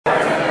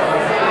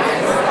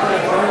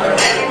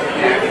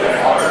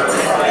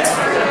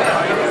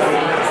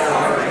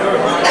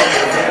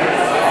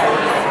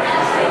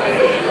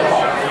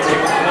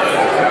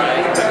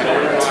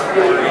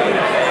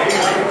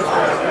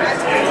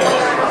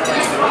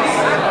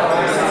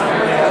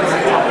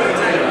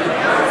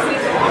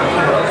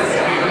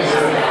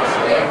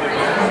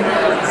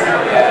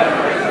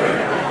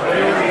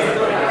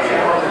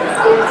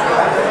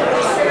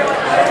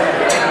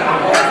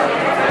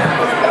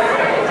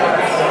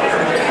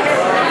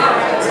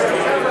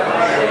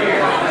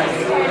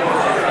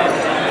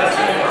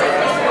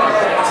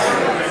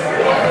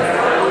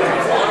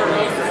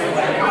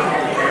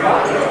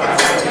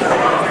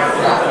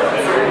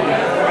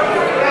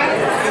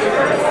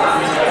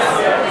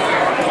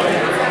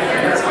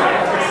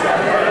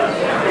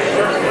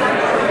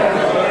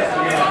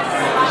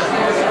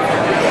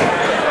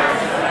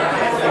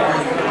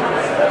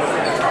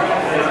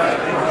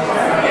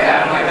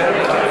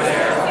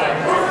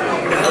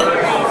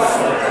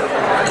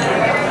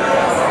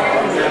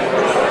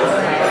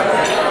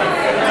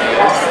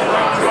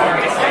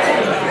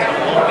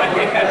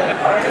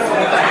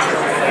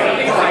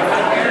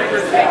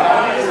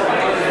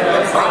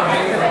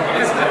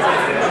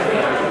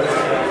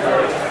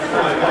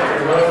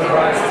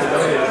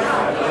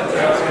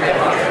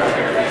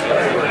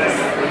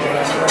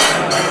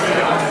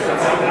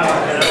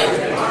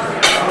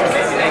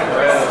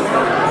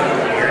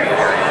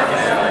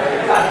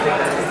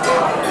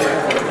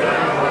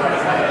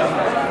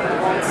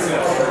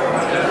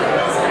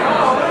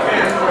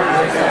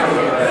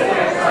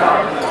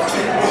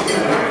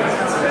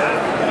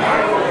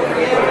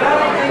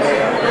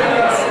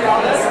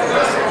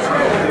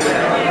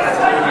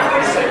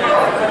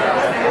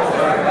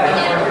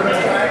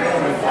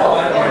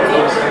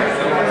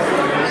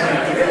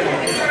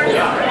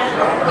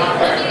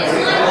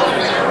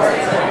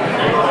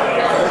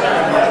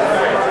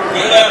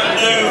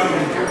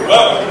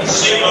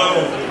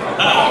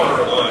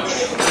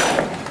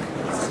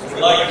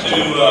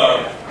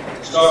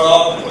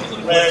with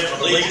the Pledge of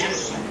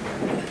Allegiance.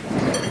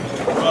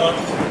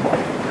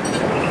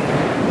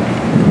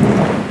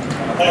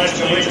 I pledge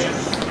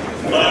allegiance to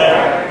the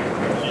flag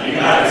of the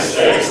United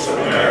States of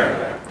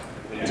America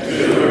and to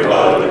the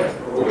republic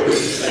for which it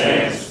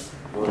stands,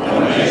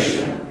 one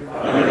nation,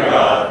 under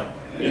God,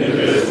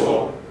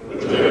 indivisible,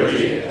 with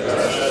liberty and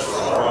justice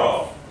for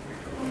all.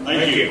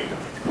 Thank you.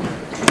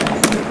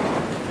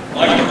 I'd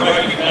like to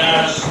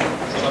recognize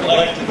some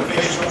elected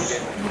officials,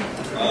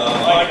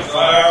 Mike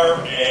Fryer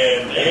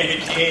and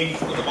David King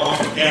for the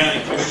Montgomery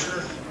County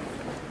Commissioners.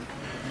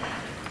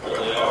 There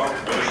they are.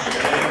 Raise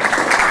your hand.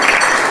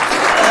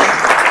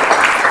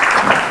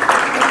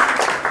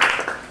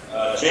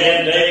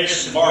 Jan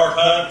Davis and Mark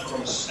Hunt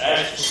from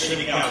Asheville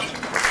City Council.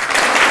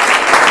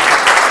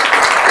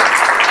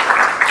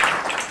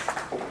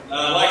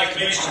 I'd like to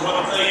mention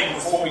one thing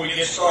before we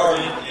get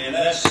started, and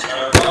that's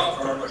our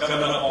conference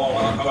coming up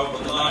on October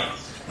the 9th.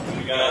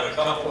 We got a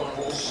couple of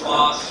full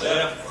slots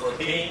left for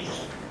teams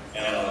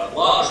and a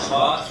lot of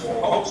spots for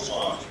home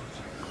sponsors.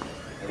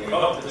 And we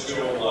hope that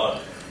you'll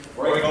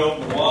break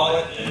open the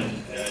wallet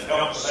and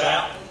help us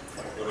out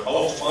with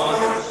home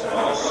sponsors and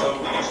also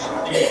get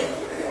some deals.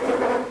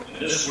 And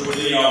this will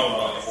be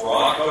on for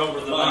October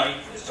the 9th.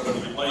 It's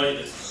going to be played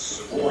at the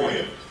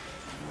Sequoia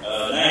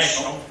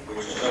National,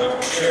 which is over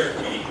in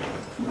Cherokee.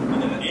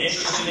 And an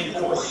interesting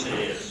course it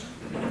is.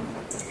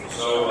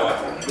 So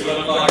we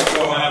look like we're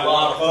going to have a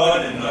lot of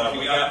fun, and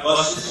we got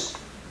buses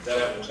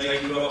that will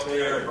take you up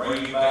there and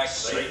bring you back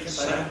safe and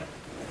sound.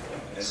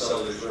 And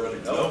so there's really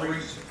no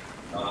reason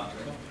not to.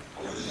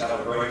 We'll just have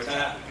a great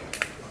time.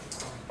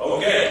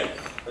 Okay,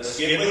 let's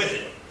get with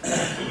it.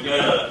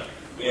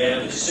 We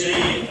have the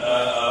city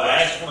of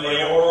Asheville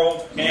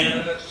mayoral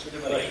candidates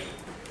debate.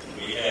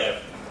 We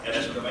have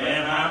Esther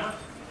Manheimer,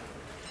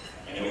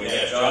 and we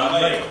have John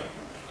Mayo.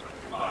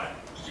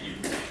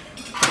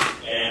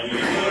 And we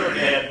could have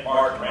had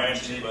Mark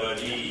Ramsey, but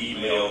he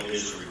emailed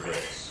his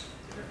regrets.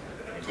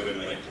 He couldn't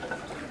make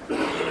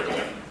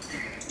it.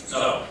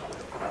 So,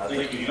 I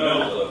think you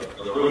know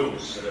the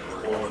rules that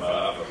we're going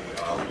by, but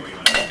I'll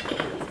remind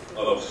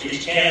folks.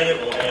 Each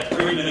candidate will have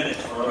 3 minutes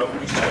for an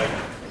opening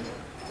statement.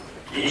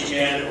 Each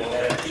candidate will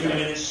have 2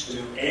 minutes to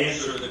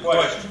answer the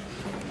question.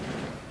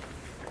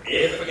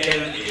 If a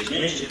candidate is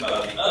mentioned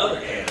by the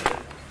other candidate,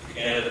 the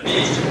candidate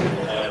mentioned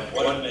will have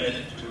 1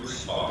 minute to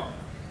respond.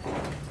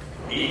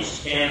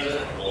 Each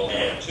candidate will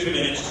have 2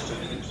 minutes to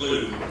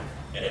conclude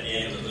at the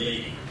end of the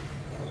meeting.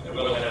 And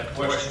we'll have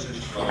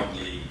questions from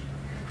the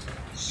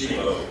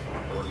CIBO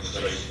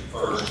organization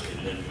first,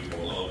 and then we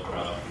will open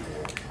up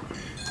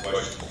for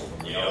questions from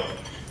the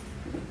audience.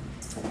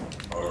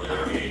 Are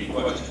there any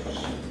questions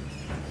from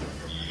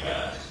you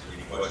guys?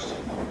 Any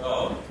questions?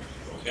 Oh,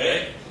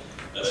 okay.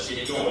 Let's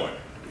get going.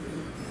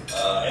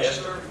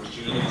 Esther, would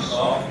you lead us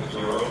off with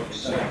your opening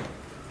statement?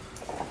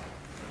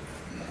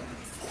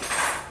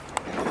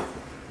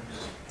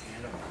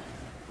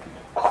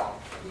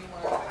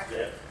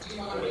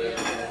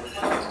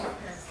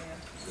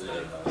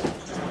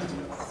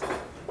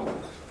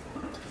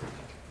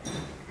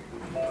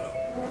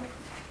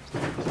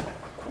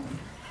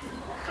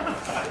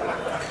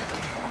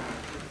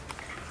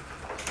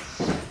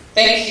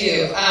 Thank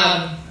you.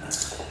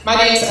 My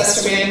name is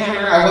Esther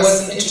Manheimer. I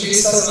wasn't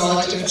introduced as an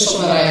elected official,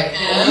 but I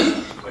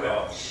am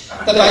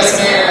the Vice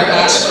Mayor of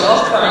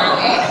Asheville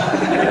currently.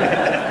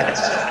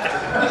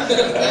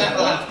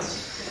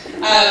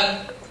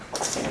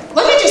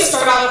 Let me just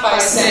start off by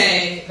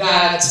saying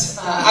that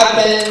I've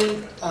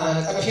been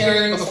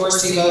appearing before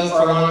CIBO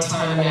for a long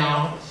time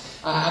now.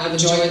 I've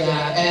enjoyed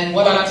that. And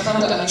what I've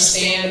come to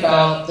understand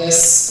about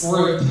this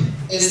group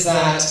is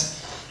that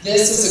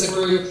this is a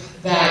group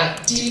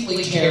that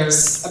deeply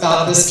cares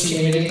about this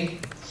community.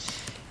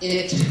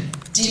 It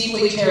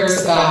deeply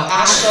cares about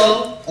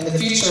Asheville and the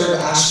future of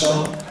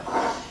Asheville.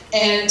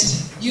 And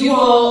you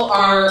all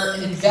are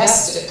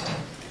invested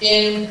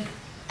in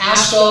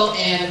Asheville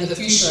and the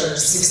future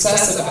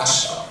success of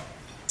Asheville.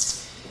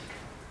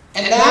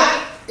 And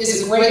that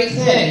is a great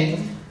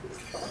thing,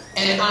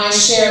 and I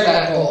share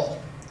that goal.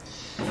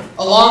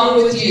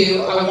 Along with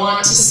you, I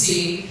want to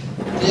see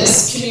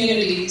this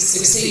community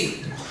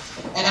succeed,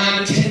 and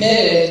I'm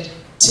committed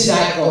to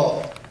that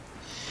goal.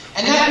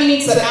 And that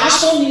means that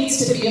Asheville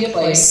needs to be a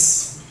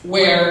place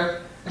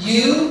where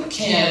you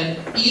can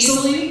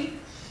easily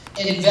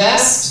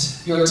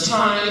invest your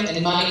time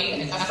and money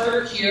and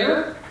effort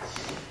here,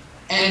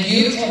 and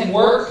you can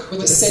work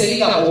with a city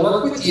that will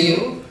work with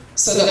you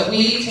so that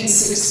we can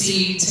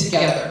succeed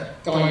together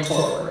going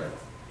forward.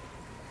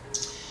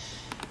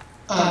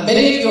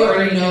 Many of you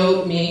already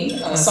know me.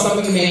 Some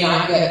of you may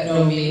not yet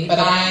know me, but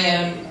I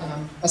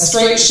am a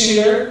straight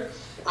shooter.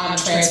 I'm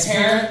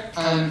transparent.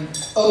 I'm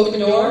open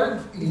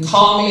door. You can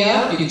call me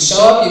up. You can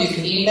show up. You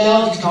can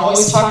email. You can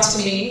always talk to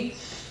me.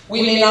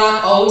 We may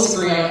not always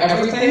agree on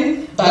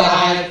everything, but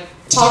I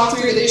talk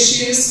through the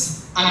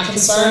issues. I'm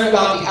concerned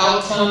about the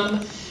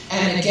outcome.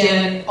 And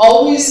again,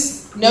 always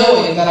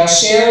knowing that I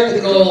share the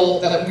goal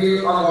that we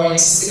are going to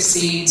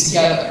succeed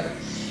together.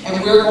 And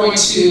we're going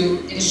to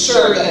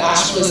ensure that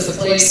Asheville is the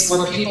place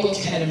where people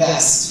can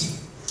invest.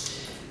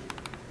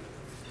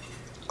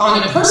 On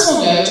a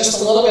personal note,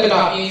 just a little bit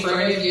about me for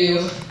any of you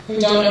who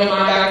don't know my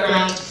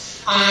background.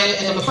 I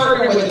am a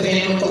partner with the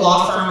Van Winkle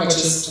Law Firm, which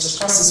is just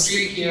across the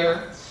street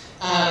here.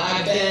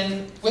 I've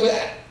been with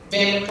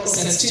Van Winkle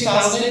since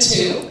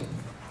 2002.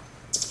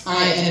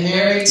 I am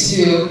married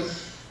to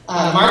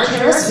Mark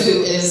Harris,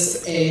 who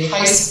is a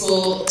high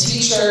school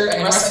teacher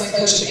and wrestling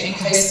coach at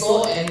Manheimer High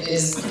School and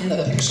is in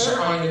the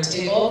picture on your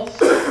table,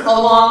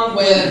 along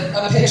with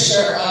a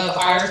picture of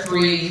our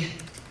three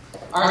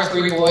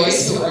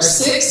boys who are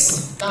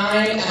 6,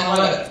 9, and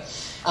 11,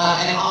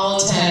 and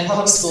all attend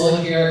public school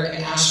here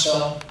in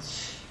Asheville.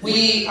 My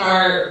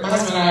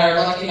husband and I are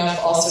lucky enough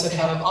also to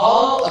have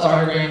all of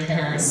our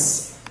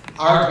grandparents,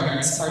 our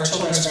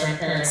children's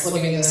grandparents,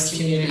 living in this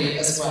community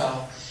as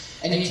well.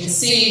 And you can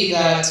see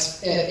that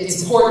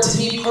it's important to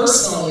me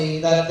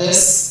personally that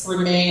this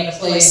remain a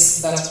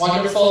place that's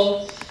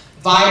wonderful,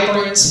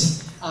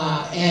 vibrant,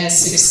 and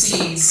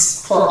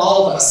succeeds for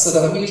all of us so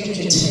that we can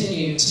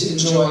continue to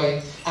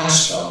enjoy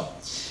Asheville.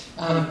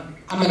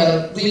 I'm going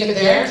to leave it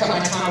there, cut my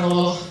time a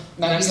little,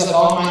 not use up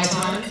all my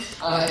time,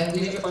 and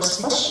leave it for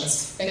some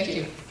questions. Thank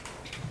you.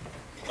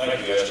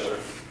 Thank you, Esther.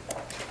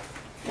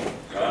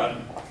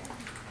 John?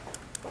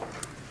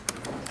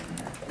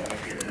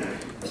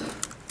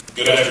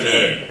 Good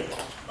afternoon.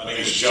 My name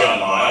is John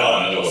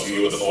Miall. I know a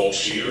few of the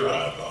folks here.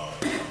 I've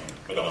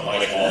been a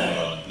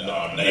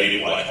lifelong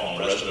native, lifelong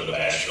resident of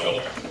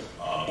Asheville.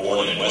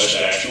 Born in West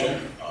Asheville.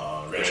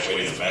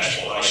 Graduated from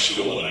Asheville High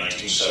School in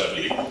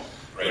 1970.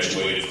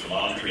 Graduated from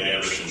Montgomery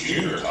Anderson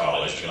Junior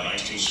College in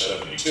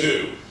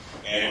 1972.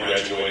 And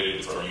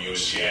graduated from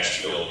USC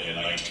Asheville in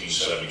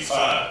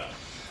 1975.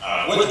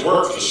 I went to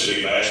work for the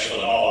city of Asheville,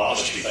 in all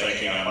honesty,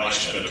 thinking I might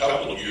spend a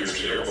couple of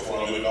years there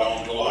before I moved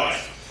on to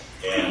life.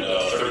 And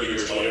 30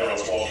 years later, I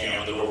was walking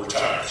out the door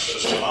retired.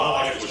 So my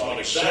life was not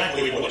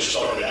exactly what it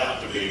started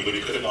out to be, but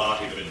it could not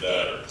have been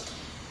better.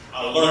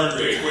 I learned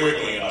very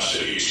quickly in my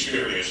city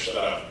experience that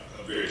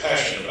I'm very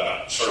passionate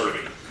about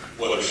serving,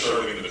 whether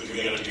serving the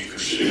community through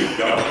city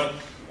government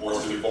or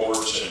through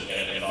boards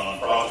and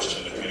nonprofits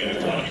in the community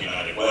like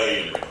United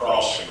Way and Red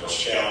Cross and Girl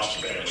Scouts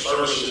and Family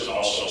Services and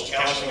also the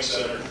Counseling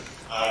Center.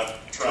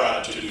 I've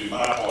tried to do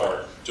my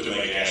part to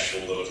make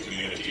Asheville the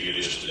community it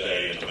is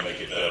today and to make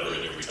it better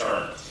at every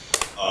turn.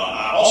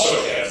 I also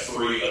have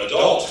 3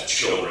 adult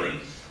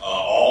children,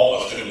 all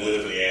of whom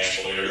live in the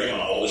Asheville area.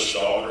 My oldest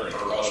daughter and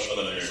her husband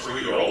and their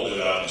 3-year-old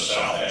live out in the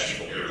South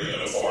Asheville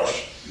area in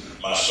Forest.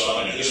 My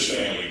son and his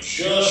family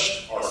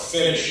just are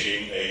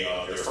finishing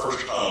their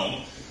first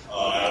home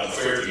out in the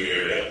Fairview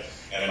area.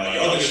 And my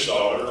youngest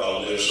daughter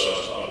lives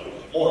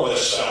more or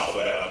less south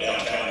of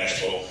downtown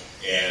Asheville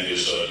and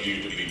is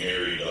due to be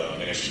married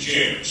next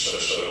June. So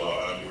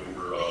we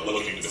were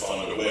looking to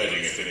fund a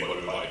wedding if anybody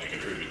would like to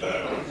contribute to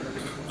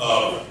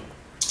that.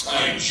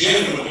 I am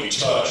genuinely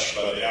touched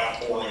by the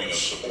outpouring of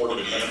support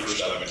and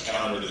interest I've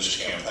encountered in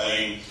this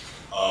campaign.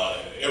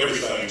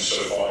 Everything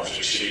so far has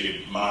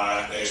exceeded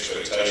my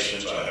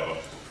expectations. I have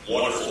a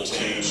wonderful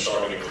team,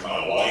 starting with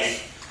my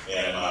wife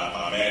and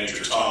my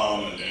manager,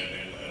 Tom, and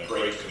a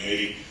great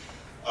committee.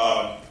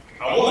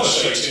 I want to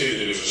say, too,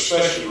 that it was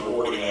especially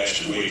rewarding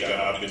last week.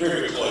 I've been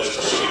very pleased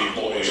to see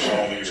employees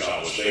all the years I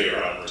was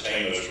there. I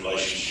retained those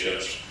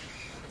relationships.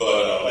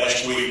 But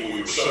last week,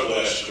 we were so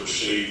blessed to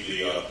receive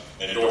the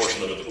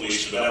endorsement of the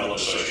Police Development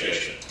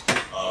Association,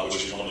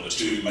 which is one of the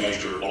 2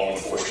 major law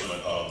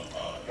enforcement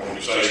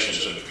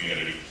organizations in the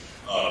community.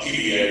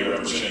 PBA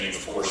representing,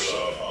 of course,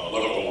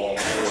 local law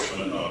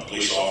enforcement,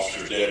 police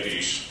officers,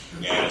 deputies,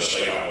 and the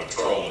State Highway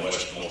Patrol in the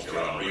Western North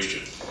Carolina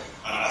region.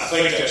 I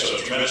think that's a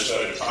tremendous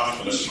vote of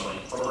confidence from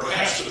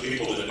perhaps the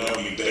people that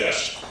know me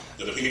best,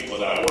 the people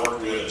that I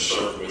worked with and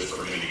served with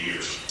for many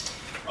years.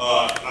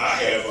 I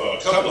have a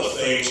couple of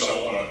things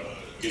I want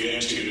to get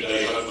into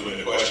today, hopefully in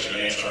the question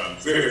and answer. I'm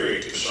very,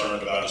 very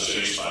concerned about the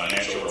city's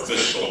financial or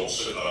fiscal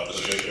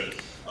position.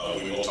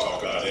 We will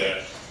talk about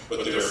that.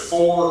 But there are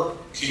 4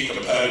 key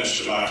components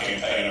to my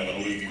campaign I'm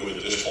going to leave you with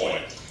at this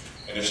point.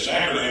 And it's an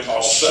acronym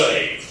called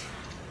SAVE.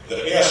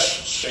 The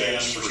S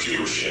stands for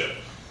stewardship.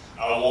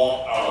 I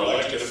want our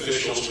elected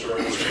officials to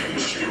represent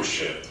this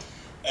stewardship.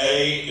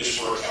 A is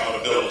for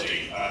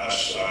accountability. I'm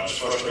as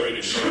frustrated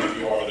as some of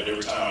you are that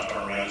every time I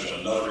turn around there's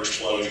another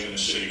explosion in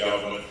city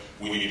government.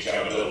 We need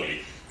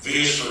accountability.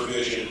 V is for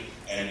vision,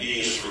 and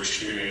E is for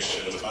experience.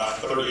 And with my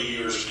 30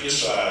 years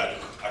inside,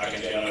 I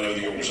can now know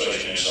the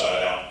organization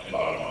inside out and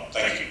bottom up.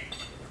 Thank you.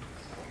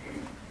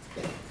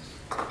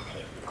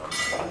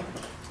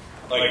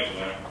 Thank you,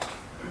 Mayor.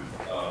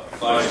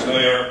 Vice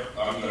Mayor,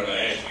 I'm going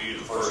to ask you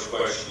the first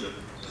question.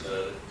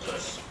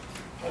 That's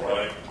all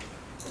right,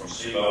 from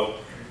CIBO.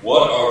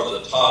 What are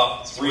the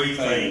top 3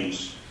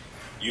 things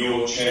you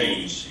will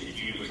change if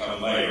you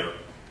become mayor,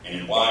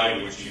 and why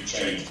would you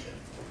change them?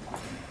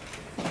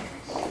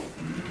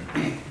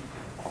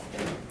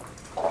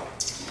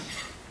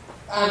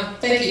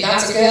 Thank you.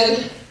 That's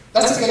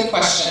a good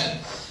question.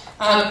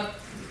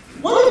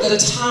 One of the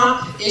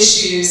top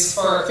issues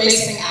for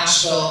facing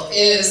Asheville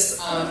is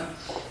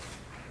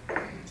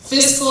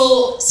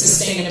fiscal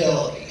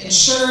sustainability,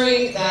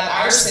 ensuring that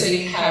our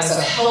city has a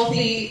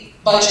healthy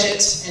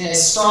budget and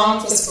is strong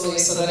fiscally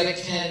so that it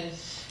can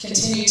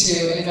continue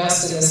to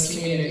invest in this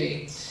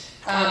community.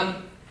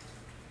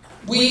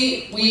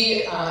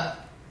 We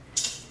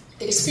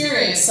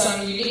experienced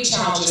some unique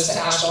challenges to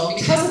Asheville, and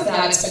because of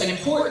that, it's been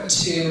important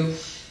to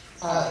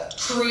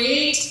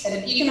create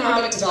an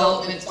economic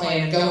development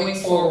plan going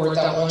forward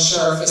that will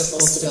ensure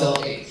fiscal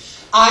stability.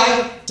 I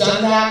have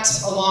done that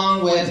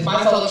along with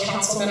my fellow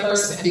council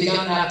members and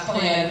begun that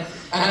plan,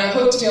 and I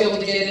hope to be able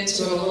to get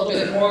into it a little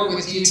bit more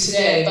with you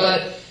today,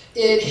 but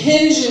it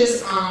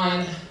hinges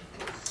on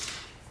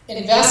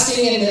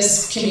investing in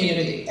this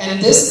community.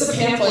 And this is a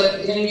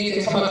pamphlet, and you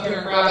can come up here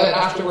and grab it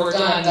after we're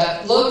done,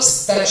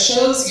 that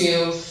shows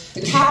you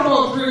the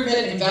capital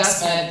improvement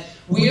investment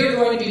we're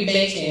going to be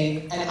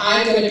making, and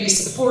I'm going to be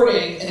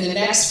supporting in the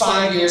next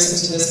 5 years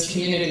into this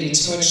community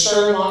to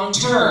ensure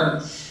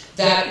long-term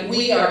that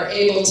we are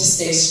able to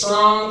stay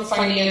strong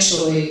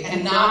financially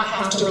and not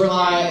have to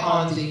rely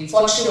on the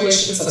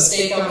fluctuations of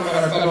state government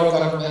or federal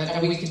government,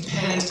 and we can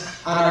depend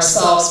on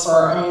ourselves for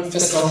our own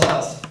fiscal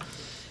health.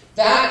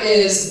 That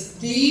is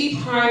the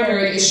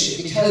primary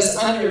issue, because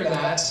under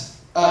that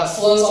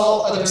flows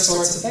all other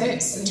sorts of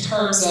things in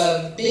terms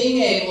of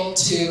being able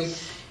to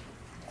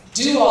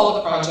do all of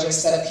the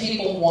projects that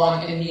people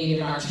want and need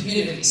in our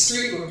community: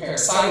 street repair,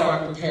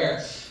 sidewalk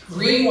repair,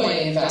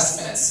 greenway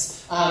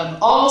investments,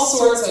 all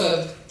sorts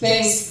of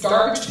things,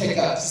 garbage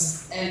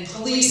pickups, and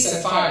police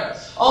and fire.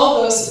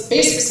 All those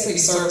basic city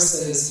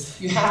services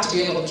you have to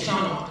be able to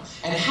count on.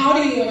 And how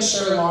do you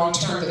ensure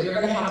long-term that you're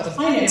going to have the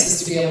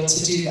finances to be able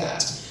to do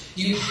that?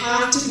 You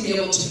have to be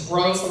able to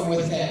grow from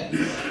within.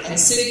 And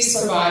cities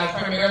survive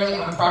primarily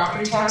on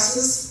property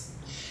taxes.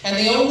 And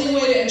the only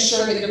way to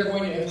ensure that you're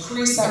going to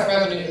increase that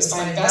revenue is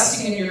by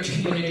investing in your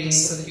community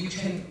so that you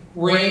can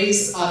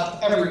raise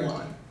up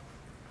everyone.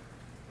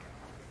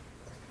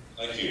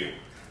 Thank you.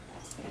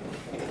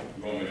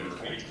 You want me to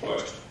repeat the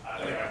question?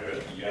 I think I'm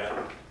good.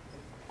 Yeah.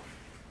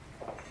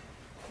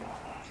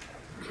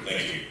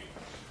 Thank you.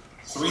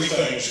 Three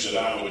things that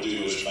I would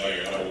do as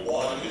mayor. Number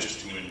one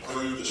is to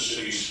improve the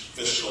city's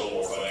fiscal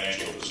or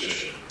financial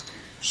position.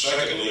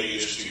 Secondly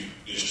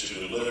is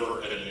to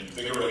deliver an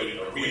invigorated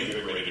or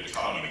reinvigorated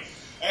economy.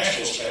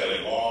 Asheville's had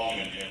a long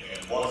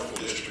and wonderful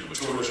history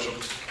with tourism,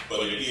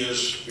 but it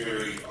is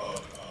very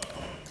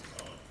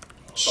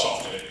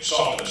soft.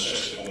 Soft in the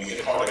sense that when we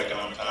hit hard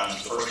economic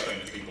times, the first thing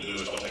that people do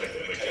is don't take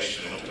that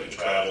vacation, they don't take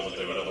travel that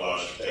they would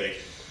otherwise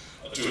take.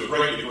 To a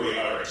great degree,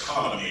 our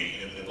economy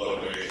in the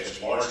local area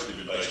has largely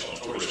been based on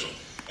tourism.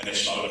 And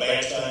it's not a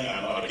bad thing.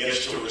 I'm not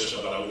against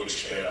tourism, but I would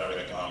expand our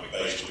economic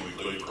base to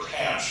include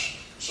perhaps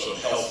some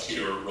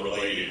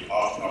healthcare-related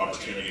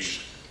opportunities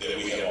that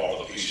we have all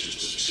the pieces to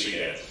succeed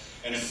at.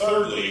 And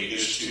thirdly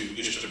is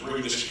to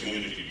bring this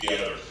community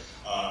together.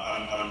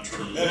 I'm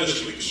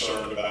tremendously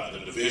concerned about the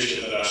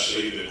division that I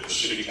see that the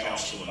city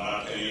council, in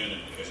my opinion,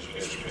 has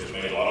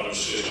made a lot of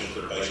decisions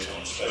that are based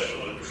on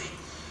special interests.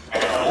 I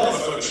want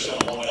to focus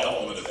on one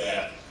element of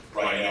that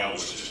right now,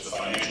 which is the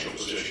financial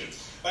position.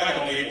 Back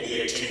on April the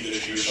 18th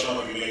this year, some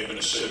of you may have been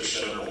at Civic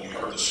Center when we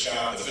heard the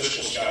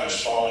fiscal sky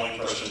is falling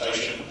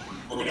presentation.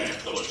 We're going to have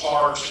to close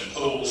parks and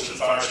pools and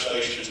fire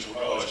stations to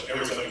realize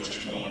everything was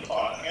just going to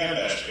pot and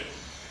handbasket.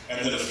 And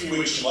then a few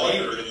weeks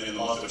later, in the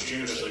month of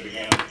June, as they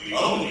began the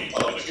only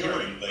public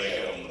hearing they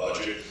had on the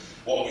budget,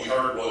 what we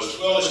heard was,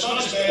 well, it's not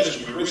as bad as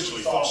we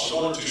originally thought, so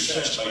 1 or 2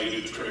 cents may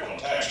do the trick on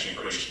tax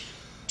increase.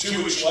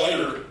 2 weeks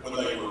later, when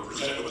they were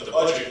presented with the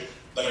budget,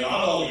 they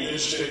not only didn't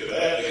stick to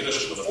that, they hit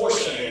us with a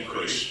 4-cent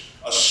increase,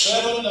 a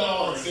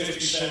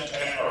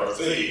 $7.50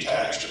 fee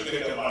tax to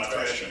pick up my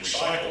trash and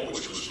recycle,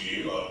 which was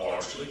new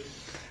largely,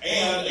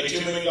 and a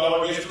 $2 million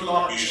gift to an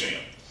art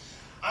museum.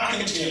 I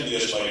contend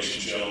this, ladies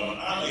and gentlemen,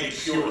 I'm a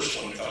purist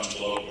when it comes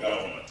to local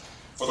government.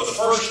 For the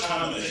first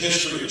time in the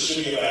history of the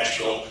city of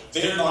Asheville,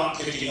 they're not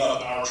picking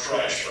up our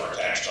trash for our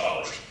tax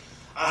dollars.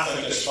 I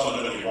think that's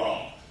fundamentally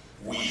wrong.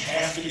 We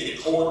have to get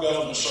core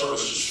government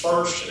services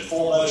first and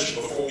foremost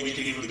before we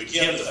can even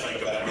begin to think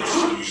about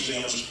gifts to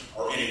museums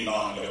or any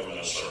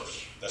non-governmental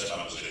service. That's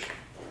my position.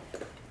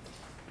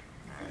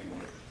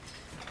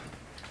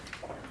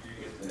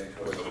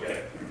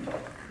 Okay.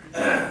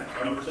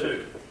 Number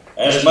 2.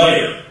 As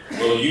mayor,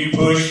 will you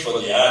push for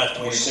the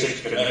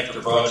I-26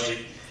 connector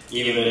project,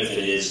 even if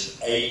it is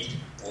 8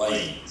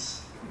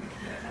 lanes?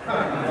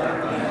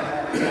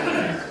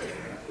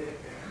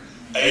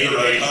 8 or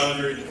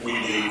 800, we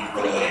need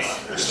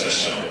relief. It's that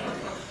simple.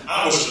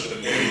 I was at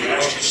the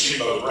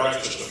CIBO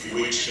breakfast a few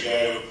weeks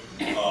ago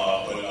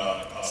when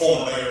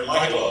former Mayor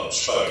Mike Love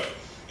spoke.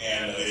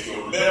 And if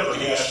you'll remember,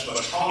 he asked the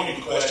most haunting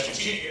question.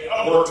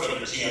 I worked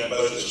under Ken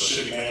both as a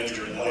city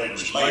manager and later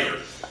as mayor.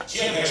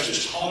 Ken has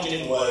this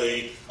haunting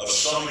way of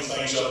summing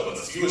things up in the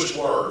fewest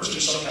words,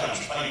 and sometimes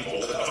painful,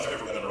 that I've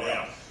ever been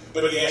around.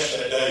 But he asked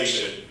that day, he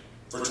said,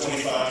 for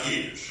 25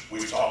 years,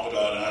 we've talked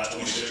about an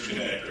I-26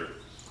 connector,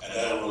 and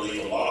that'll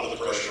relieve a lot of the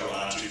pressure on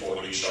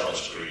I-240 Charlotte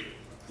Street.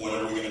 When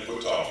are we going to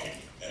quit talking,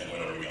 and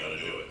when are we going to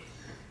do it?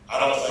 I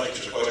don't think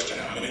it's a question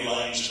of how many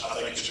lanes. I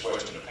think it's a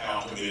question of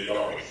how committed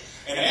are we.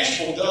 And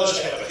Asheville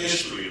does have a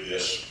history of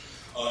this.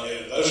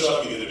 Those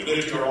of you that have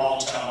lived here a long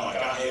time, like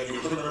I have,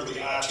 you remember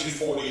the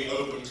I-240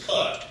 open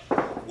cut.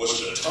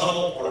 Was it a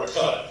tunnel or a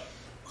cut?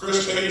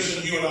 Chris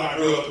Peterson, you and I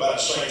grew up about the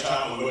same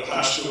time. We went to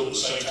high school at the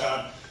same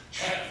time.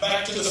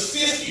 Back to the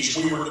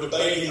 50s, we were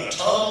debating a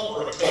tunnel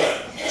or a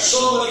cut.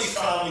 Somebody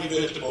finally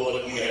bit the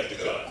bullet and we had the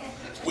cut.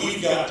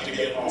 We've got to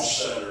get off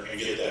center and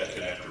get that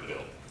connector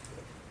built.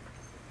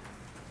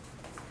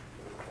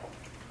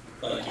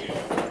 Thank you.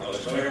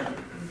 Vice Mayor?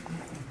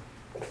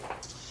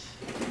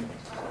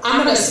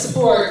 I'm going to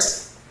support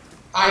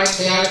the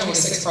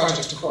I-26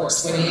 project, of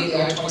course. We need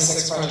the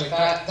I-26 project.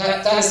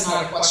 That is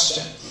not a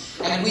question.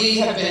 And we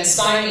have been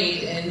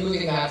stymied in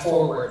moving that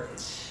forward.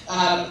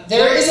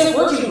 There is a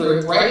working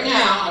group right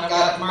now. I've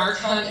got Mark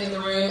Hunt in the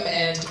room,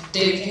 and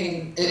David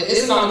King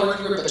isn't on the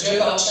working group, but Joe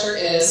Belcher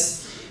is.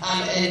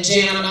 And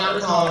Jan, I'm not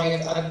recalling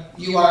it.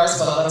 You are as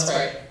well, that's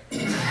right.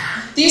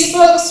 These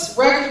folks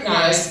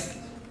recognize,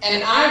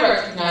 and I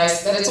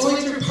recognize, that it's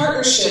only through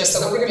partnerships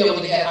that we're going to be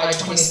able to get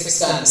I-26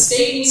 done. The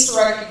state needs to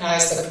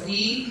recognize that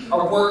we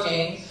are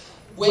working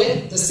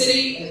with the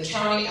city and the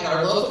county and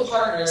our local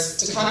partners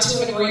to come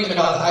to an agreement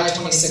about the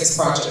I-26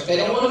 project. They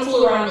don't want to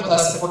fool around with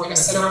us if we're going to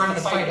sit around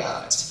and fight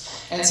about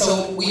it. And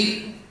so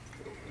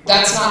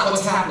that's not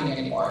what's happening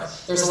anymore.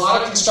 There's a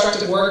lot of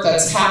constructive work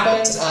that's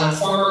happened.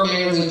 Former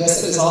Mayor Lou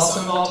Bissett is also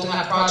involved in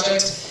that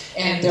project,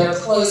 and they're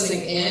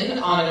closing in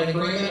on an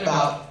agreement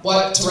about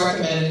what to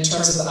recommend in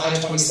terms of the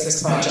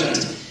I-26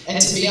 project.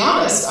 And to be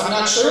honest, I'm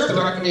not sure if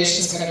the recommendation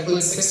is going to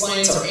include 6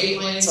 lanes or 8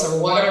 lanes or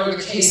whatever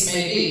the case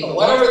may be. But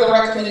whatever the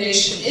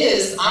recommendation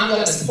is, I'm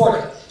going to support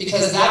it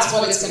because that's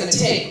what it's going to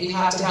take. We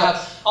have to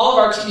have all of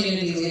our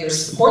community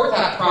leaders support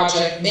that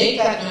project, make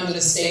that known to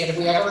the state if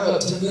we ever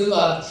hope to move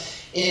up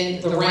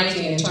in the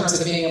ranking in terms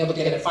of being able to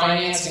get it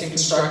financed and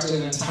constructed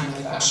in a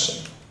timely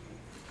fashion.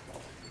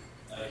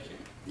 Thank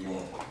you. You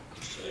want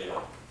to stay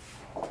up?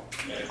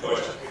 Any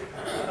question?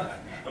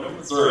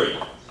 Number 3.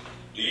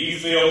 Do you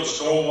feel the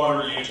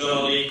stormwater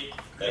utility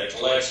that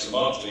collects the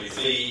monthly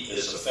fee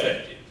is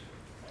effective,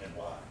 and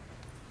why?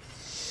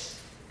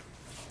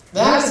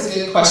 That is a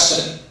good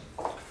question.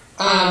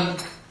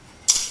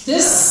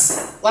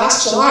 This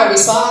last July, we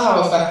saw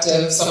how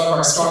effective some of our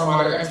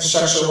stormwater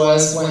infrastructure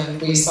was when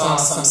we saw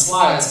some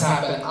slides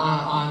happen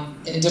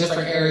in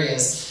different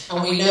areas.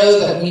 And we know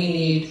that we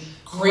need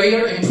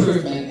greater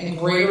improvement and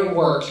greater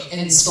work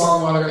in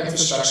stormwater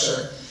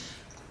infrastructure.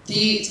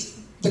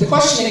 The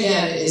question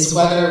again is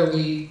whether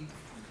we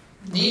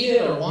need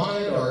it or want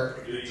it,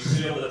 or... Do you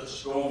feel that the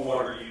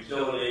stormwater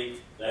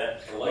utility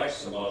that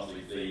collects the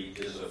monthly fee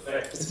is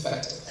effective? It's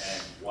effective.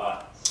 And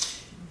why?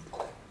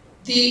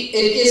 It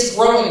is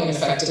growing in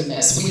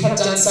effectiveness. We have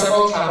done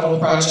several capital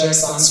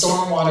projects on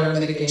stormwater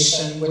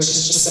mitigation, which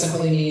just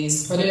simply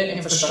means put in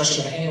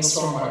infrastructure to handle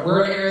stormwater.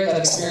 We're an area that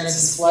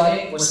experiences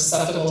flooding. We're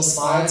susceptible to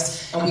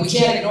slides, and we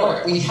can't ignore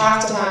it. We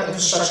have to have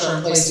infrastructure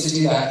in place to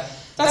do that.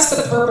 That's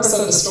the purpose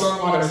of the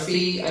stormwater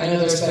fee. I know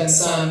there's been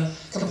some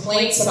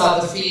complaints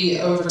about the fee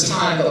over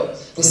time, but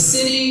the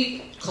city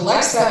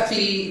collects that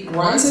fee,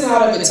 runs it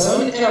out of its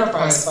own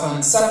enterprise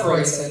fund,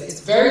 separates it.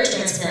 It's very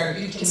transparent.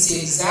 You can see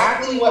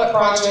exactly what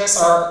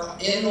projects are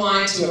in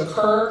line to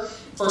occur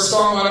for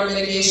stormwater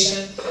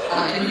mitigation,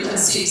 and you can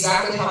see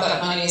exactly how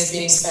that money is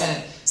being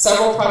spent.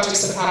 Several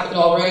projects have happened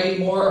already,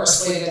 more are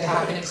slated to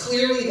happen, and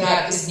clearly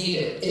that is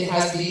needed. It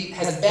has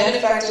been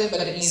effective,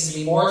 but it needs to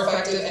be more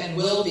effective and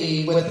will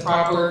be with the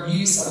proper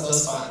use of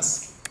those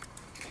funds.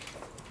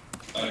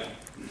 Thank you.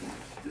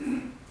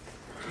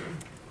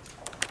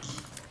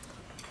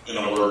 In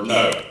a word,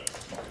 no.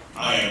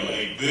 I am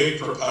a big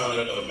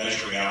proponent of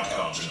measuring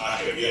outcomes. I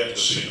have yet to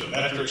see the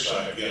metrics.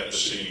 I have yet to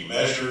see any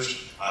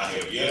measures. I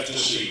have yet to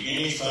see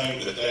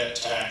anything that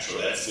tax or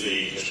that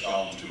fee has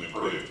gone to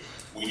improve.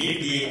 We need to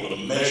be able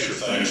to measure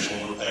things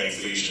when we're paying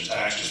fees and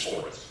taxes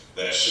for it.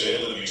 That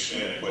said, let me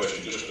expand the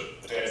question just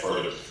a tad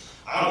further.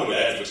 I would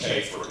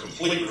advocate for a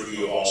complete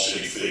review of all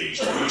city fees.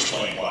 Let me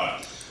explain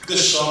why.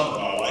 This summer,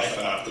 my wife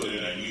and I put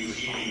in a new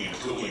heating and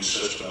cooling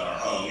system in our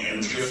home,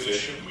 energy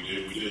efficient.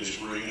 We did as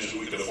green as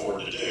we could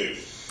afford to do.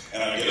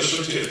 And I get a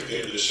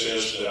certificate that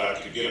says that I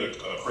could get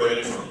a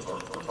credit from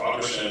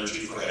Progress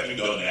Energy for having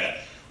done that.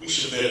 We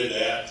submitted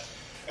that.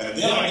 And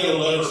then I get a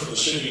letter from the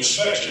city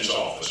inspections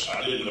office.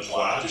 I didn't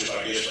apply, I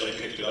guess they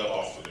picked it up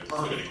off of the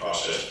permitting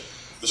process.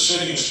 The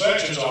city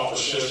inspections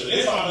office says that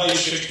if I'm age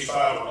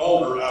 65 or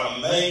older, I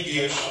may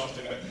get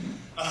something.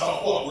 I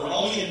thought, what, we're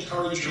only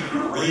encouraging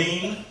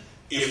green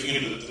if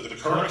the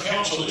current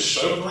council is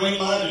so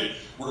green-minded,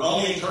 we're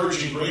only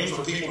encouraging green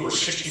for people who are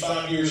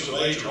 65 years of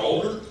age or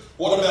older?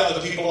 What about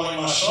the people like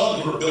my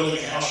son who are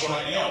building a house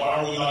right now? Why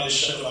are we not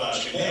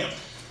incentivizing them?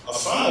 A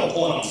final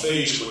point on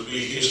fees would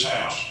be his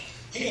house.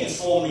 He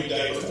informed me the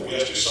day before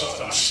yesterday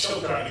something I'm still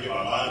trying to get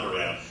my mind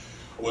around.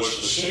 Was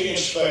the city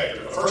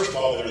inspector, first of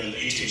all, they're in the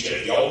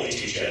ETJ, the old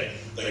ETJ.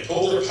 They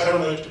pulled their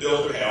permit to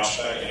build their house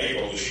back in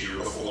April this year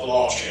before the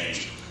law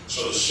changed.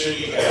 So the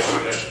city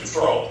has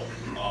control.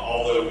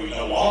 Although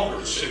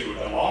the city would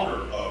no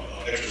longer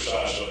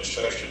exercise of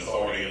inspection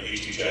authority in the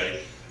ETJ,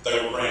 they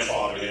were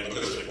grandfathered in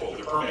because they pulled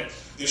their permit.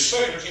 The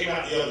inspector came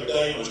out the other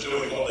day and was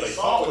doing what they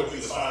thought would be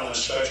the final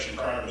inspection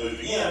prior to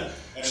moving in,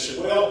 and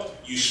said, well,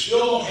 you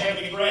still don't have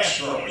any grass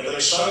growing. They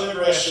sown the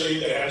grass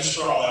seed, they had the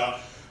straw out,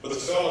 but the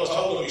fellow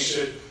told him, he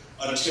said,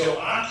 until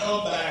I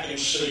come back and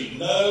see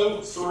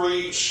no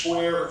 3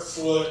 square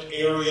foot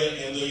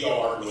area in the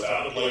yard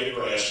without a blade of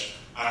grass,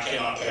 I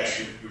cannot pass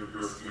your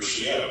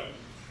CO.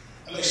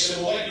 And they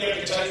said, well, that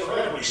can take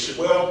forever. He said,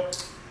 well,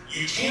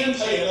 you can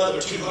pay another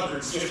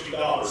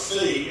 $250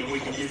 fee and we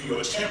can give you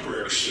a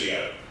temporary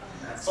CO.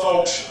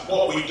 Folks,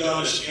 what we've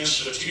done is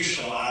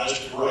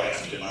institutionalized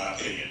graft, in my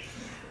opinion.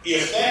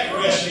 If that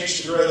grass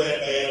needs to grow that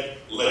bad,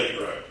 let it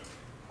grow.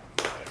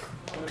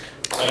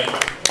 Thank you.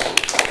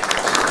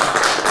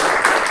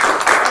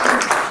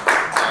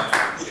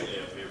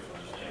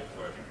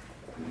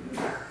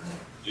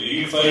 Do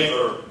you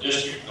favor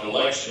district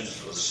elections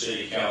for the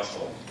city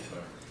council?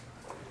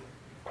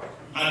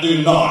 I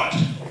do not.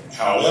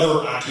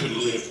 However, I could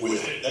live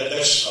with it.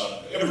 That's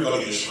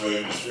everybody in this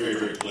room is very,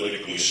 very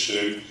politically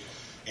astute,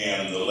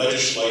 and the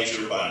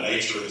legislature, by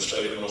nature of the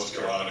state of North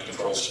Carolina,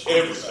 controls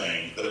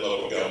everything that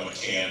local government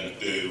can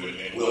do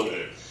and will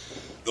do.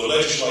 The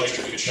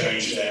legislature can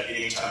change that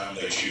anytime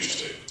they choose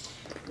to.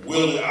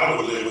 I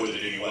would live with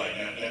it anyway.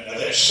 Now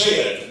that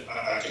said,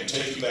 I can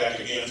take you back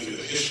again through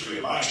the history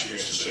of my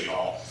experience in City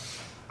Hall.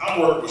 I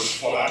worked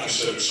with what I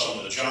consider some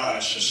of the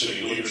giants in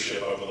city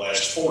leadership over the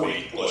last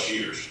 40 plus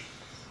years.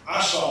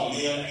 I saw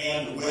men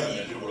and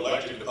women who were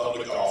elected to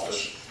public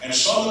office, and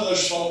some of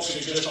those folks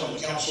exist on the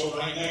council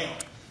right now,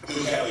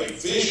 who have a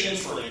vision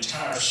for an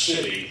entire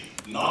city,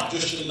 not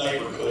just a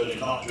neighborhood and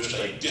not just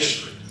a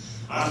district.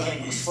 I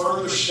think we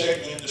further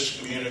segment this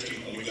community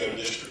when we go to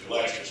district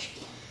elections.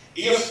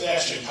 If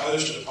that's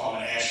imposed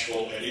upon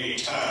Asheville at any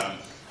time,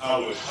 I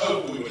would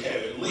hope we would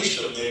have at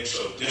least a mix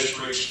of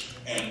districts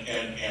and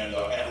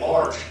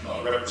at-large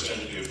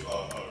representatives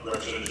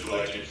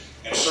elected,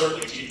 and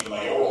certainly keep the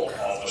mayoral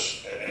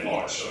office at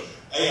large. So,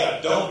 I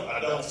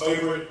don't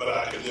favor it, but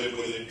I could live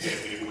with it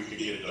if we could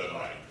get it done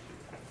right.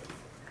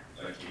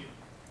 Thank you.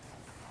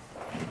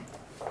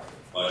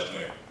 Vice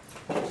Mayor.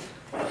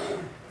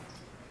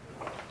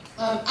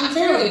 I'm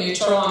fairly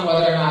neutral on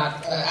whether or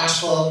not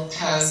Asheville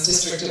has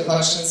district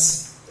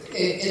elections.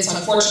 It's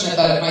unfortunate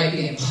that it might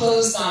be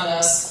imposed on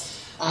us,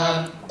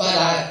 but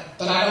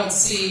I don't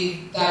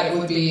see that it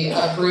would be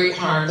a great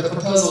harm. The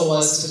proposal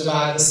was to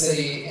divide the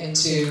city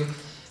into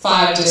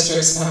 5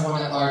 districts and have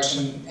one at large,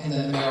 and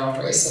then the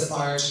mayoral race at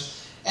large.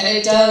 And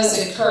it does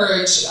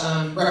encourage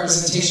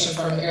representation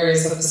from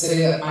areas of the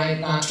city that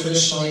might not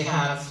traditionally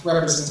have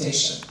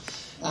representation.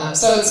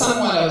 So it's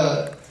somewhat of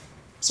a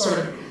sort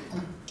of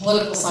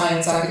political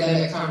science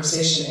academic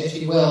conversation, if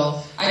you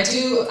will. I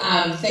do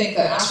think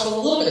that Asheville is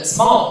a little bit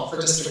small for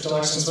district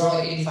elections. We're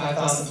only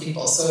 85,000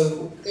 people,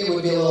 so it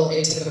would be a little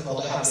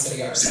atypical to have a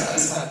city our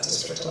size have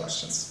district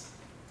elections.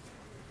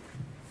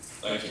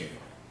 Thank you.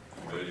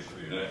 You ready for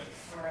your next?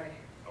 All right.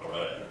 All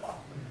right.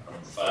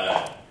 Number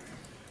 5.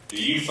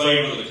 Do you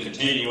favor the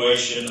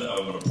continuation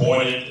of an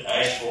appointed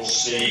Asheville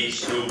City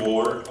School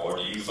Board, or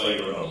do you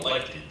favor an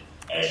elected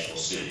Asheville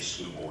City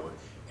School Board,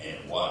 and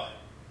why?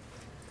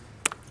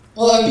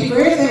 Well, it would be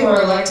great if they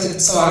were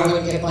elected so I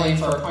wouldn't get blamed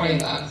for appointing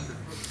them.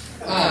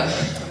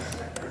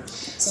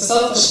 So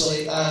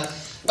selfishly.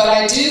 But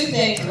I do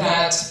think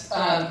that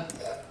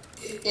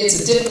it's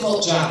a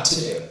difficult job to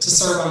do, to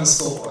serve on the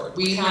school board.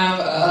 We have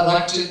an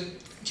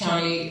elected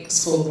county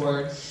school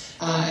board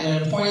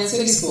and an appointed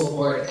city school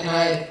board, and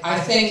I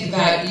think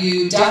that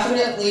you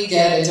definitely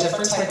get a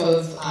different type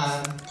of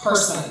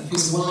person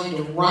who's willing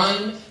to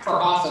run for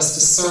office to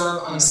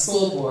serve on a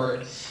school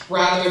board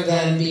rather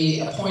than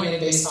be appointed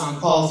based on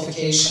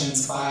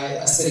qualifications by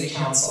a city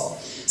council.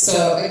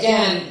 So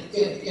again,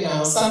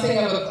 something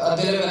of a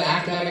bit of an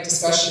academic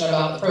discussion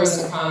about the pros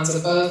and cons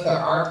of both. There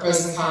are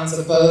pros and cons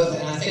of both,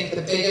 and I think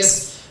the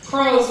biggest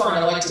pro for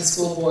an elected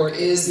school board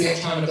is the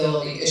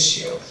accountability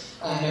issue.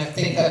 And I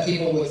think that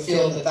people would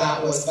feel that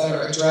that was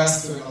better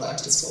addressed through an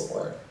elected school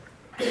board.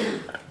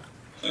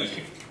 Thank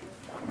you.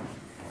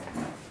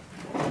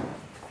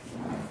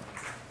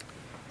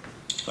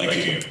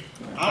 Thank you.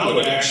 I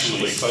would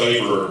actually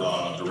favor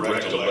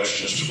direct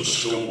elections to the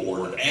school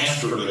board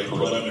after a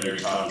preliminary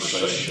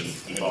conversation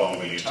involving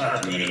the entire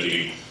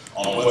community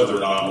on whether or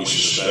not we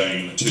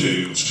sustain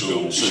 2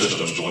 school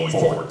systems going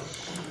forward.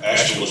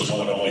 Asheville is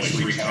one of only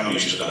 3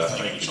 counties that I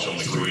think is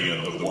only 3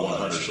 of the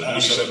 100.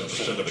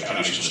 97% of the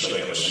counties in the state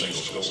have a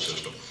single school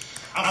system.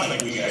 I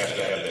think we have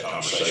to have that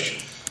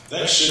conversation.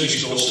 That city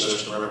school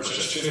system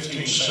represents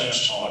 15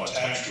 cents on a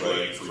tax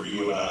rate for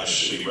you and I as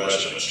city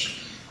residents.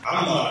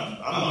 I'm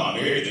not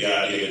married to the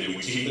idea that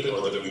we keep it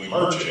or that we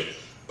merge it,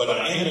 but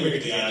I am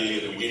married to the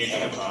idea that we need to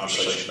have a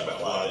conversation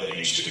about why that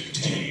needs to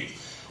continue.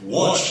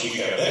 Once we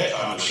have that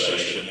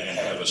conversation and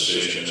have a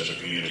decision as a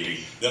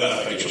community, then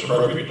I think it's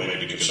appropriate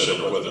maybe to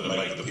consider whether to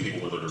make the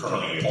people that are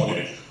currently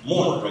appointed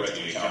more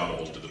directly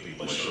accountable to the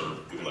people they serve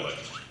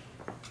elections.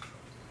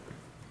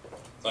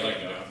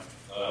 Thank you.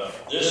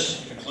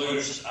 This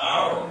concludes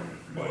our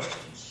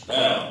questions.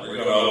 Now, we're going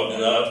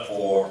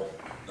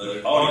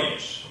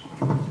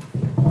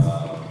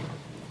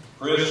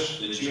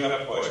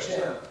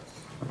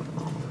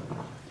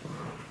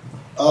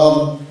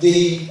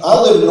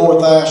I live in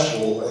North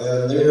Asheville,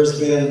 and there's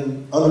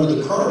been, under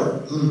the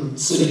current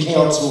city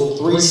council,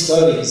 3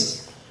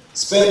 studies,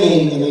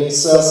 spending in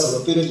excess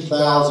of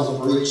 $50,000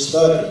 for each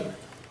study.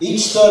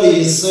 Each study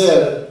has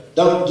said,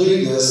 don't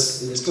do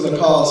this, it's going to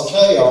cause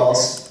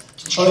chaos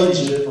to change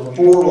it from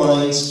 4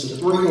 lanes to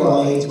 3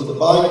 lanes with a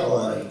bike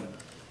lane.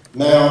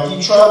 Now, if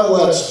you travel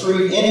that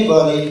street,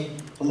 anybody,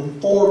 from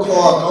 4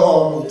 o'clock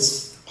on,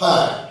 it's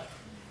packed.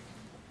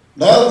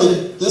 Now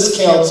that this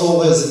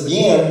council has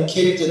again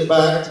kicked it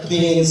back to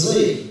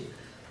P&Z.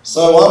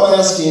 So I'm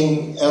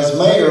asking, as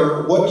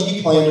mayor, what do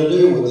you plan to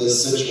do with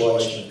this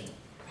situation?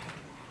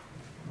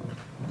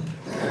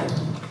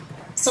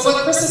 So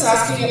what Chris is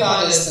asking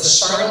about is the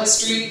Charlotte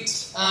Street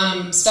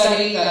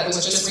study that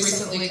was just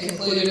recently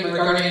concluded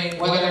regarding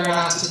whether or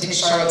not to take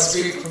Charlotte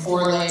Street from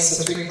 4 lanes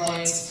to 3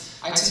 lanes.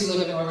 I too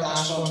live in North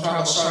Asheville and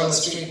travel Charlotte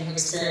Street and have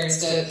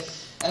experienced it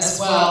as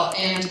well.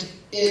 And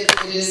it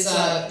is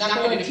not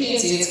going to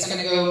P&Z, it's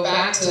going to go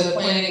back to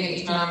planning and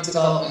economic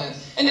development.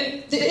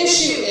 And the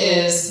issue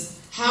is,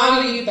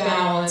 how do you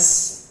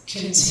balance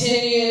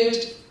continued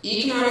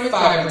economic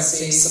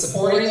vibrancy,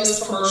 supporting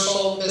those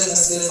commercial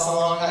businesses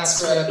along that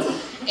strip,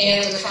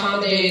 and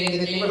accommodating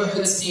the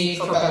neighborhood's need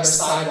for better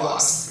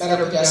sidewalks,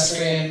 better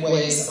pedestrian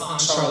ways on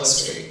Charlotte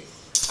Street?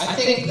 I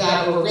think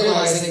that we're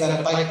realizing that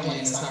a bike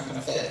lane is not going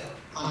to fit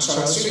on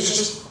Charlotte Street. There's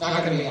just not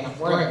going to be enough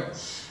room.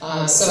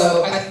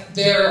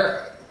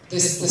 The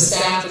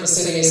staff for the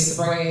city is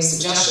bringing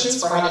suggestions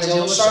for how to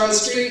deal with Charlotte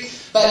Street,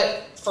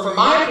 but from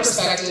my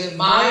perspective,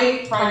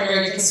 my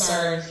primary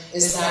concern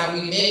is that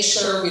we make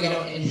sure we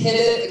don't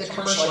inhibit the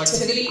commercial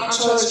activity on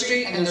Charlotte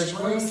Street, and there's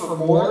room for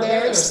more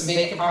there. There's some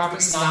vacant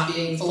properties not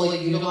being fully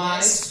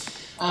utilized,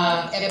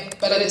 but at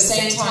the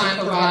same time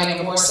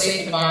providing a more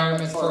safe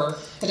environment for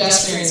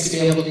pedestrians to be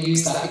able to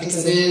use that,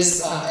 because it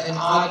is an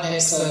odd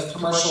mix of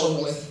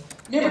commercial with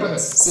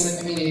neighborhoods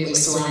immediately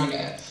surrounding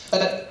it.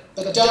 But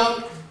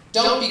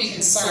don't be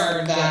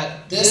concerned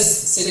that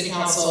this city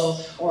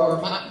council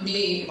or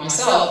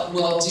myself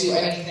will do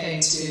anything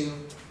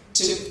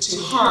to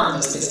harm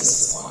those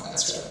businesses along that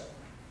strip.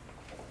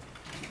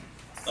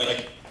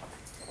 Thank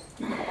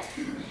you.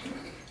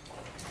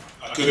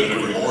 I couldn't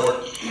agree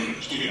more.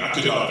 I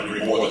could not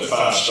agree more that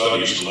 5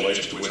 studies, the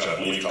latest of which I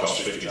believe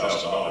cost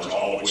 $50,000,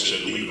 all of which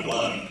said leave it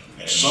alone.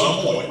 At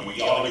some point,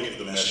 we ought to get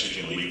the message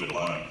and leave it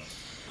alone.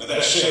 Now,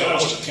 that said, I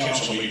was at the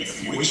council meeting a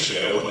few weeks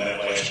ago when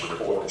that last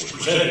report was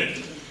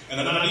presented. And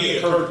an idea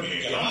occurred to me.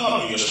 Again, I'm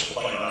not a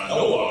municipal planner. I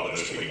know a lot of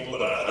those people,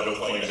 but I don't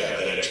claim to have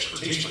that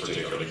expertise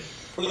particularly.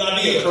 But an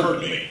idea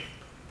occurred to me.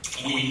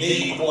 We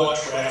need what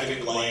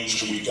traffic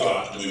lanes we've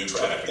got to move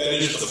traffic. That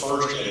is the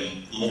first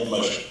and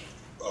most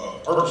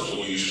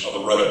purposeful use of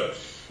a road.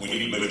 We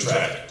need to move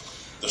traffic.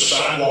 The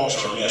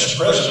sidewalks are a mess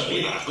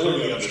presently. I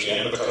clearly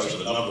understand because of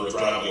the number of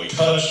driveway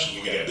cuts.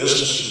 We've got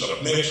businesses,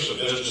 a mix of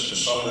businesses and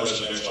some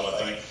residential, I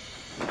think.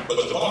 But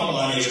the bottom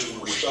line is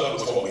we're stuck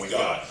with what we've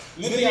got.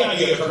 And then the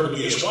idea occurred to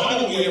me is, why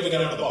don't we ever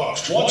get out of the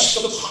box? What's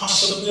the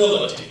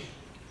possibility?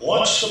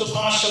 What's the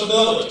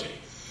possibility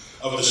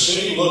of the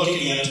city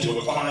looking into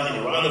acquiring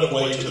a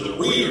right-of-way to the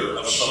rear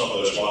of some of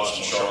those lots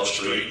on Charlotte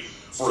Street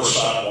for a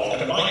sidewalk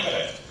and a bike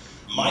path?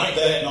 Might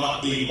that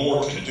not be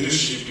more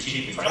conducive to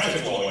keeping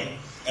traffic flowing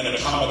and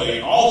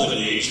accommodating all the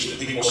needs that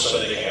people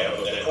say they have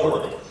of that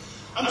corridor?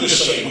 I'm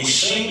just saying, we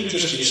seem to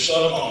just get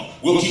stuck on,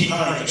 we'll keep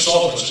hiring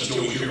consultants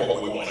until we hear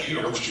what we want to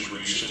hear, which is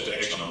reduce it to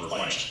X number of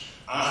lanes.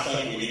 I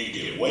think we need to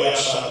get way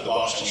outside the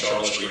box on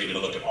Charlotte Street and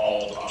look at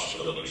all the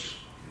possibilities.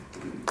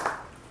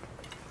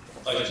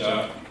 Thank you,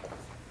 John.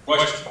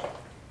 Question?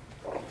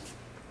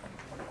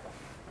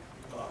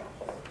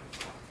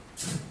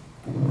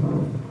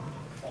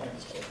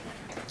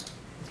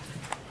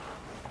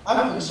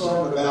 I'm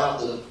concerned about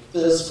the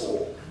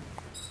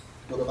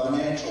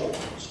financial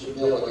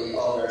stability of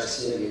our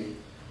city.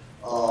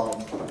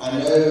 I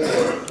know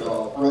that,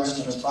 for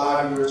instance,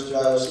 5 years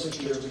ago, 6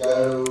 years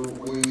ago,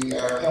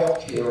 our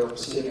health care for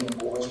city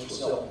employees was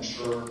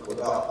self-insured with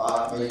about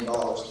 $5 million in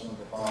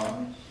the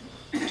fund.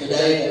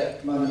 Today,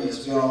 that money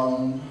is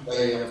gone.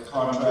 They have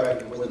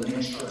contracted with an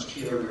insurance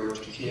carrier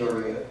to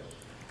carry it.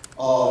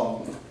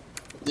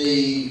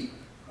 The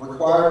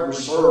required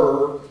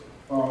reserve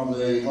from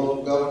the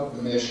local government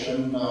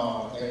commission,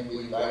 I think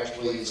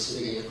the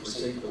city has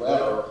received a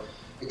letter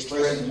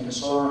expressing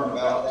concern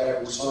about that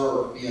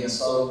reserve being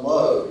so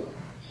low.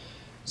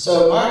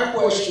 So my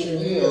question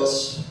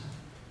is,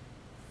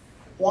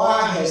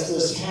 why has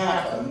this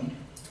happened,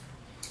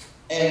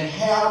 and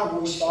how do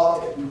we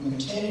stop it from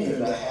continuing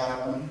to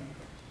happen,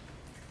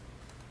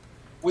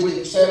 with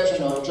the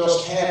exception of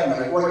just having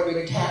a great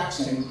big tax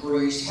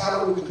increase?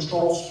 How do we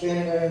control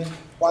spending?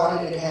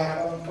 Why did it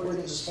happen? Where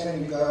did the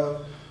spending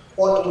go?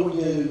 What do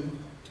we do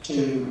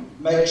to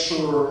make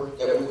sure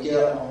that we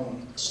get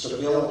on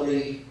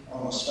stability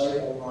on a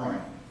stable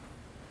ground?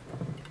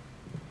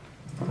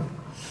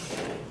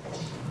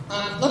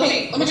 Let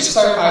me just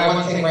clarify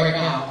one thing right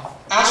now.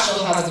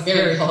 Asheville has a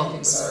very healthy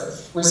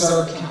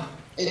reserve account.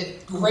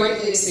 It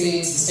greatly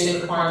exceeds the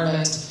state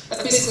requirement.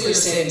 That's basically your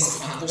savings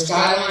account. There's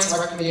guidelines and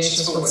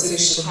recommendations for what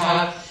cities should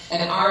have,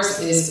 and ours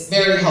is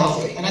very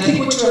healthy. And I think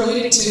what you're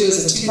alluding to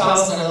is a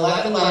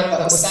 2011 letter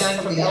that was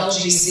sent from the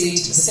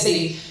LGC to the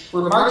city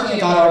remarking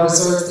about our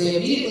reserves. They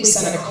immediately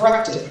sent a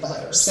corrective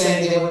letter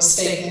saying they were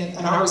mistaken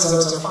and our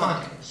reserves are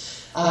fine.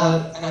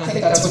 And I think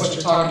that's what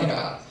you're talking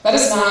about. That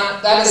is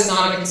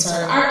not a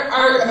concern.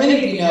 Many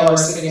of you know our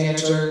city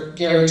manager,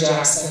 Gary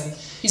Jackson.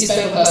 He's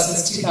been with us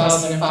since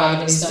 2005,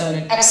 and he's done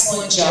an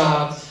excellent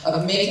job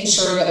of making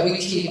sure that we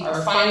keep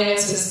our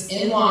finances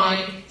in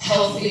line,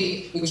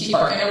 healthy, we keep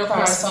our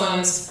enterprise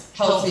funds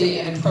healthy,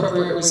 and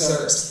appropriate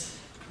reserves.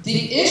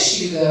 The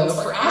issue, though,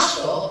 for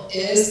Asheville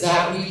is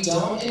that we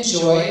don't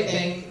enjoy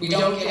things. We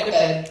don't get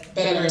a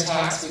bedroom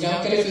tax. We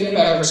don't get a food and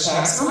beverage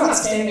tax. I'm not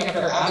standing up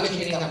here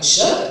advocating that we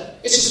should.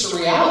 It's just a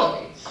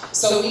reality.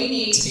 So we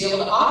need to be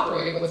able to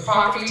operate with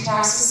property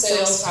taxes,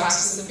 sales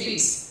taxes, and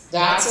fees.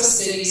 That's a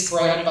city's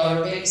bread and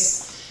butter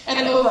base.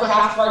 And over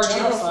half of our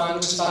general fund,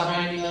 which is about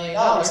 $90 million,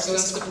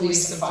 goes to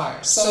police and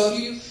fire. So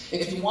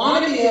if you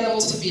want to be able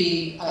to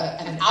be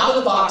an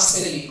out-of-the-box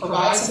city,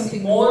 provide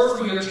something more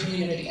for your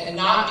community and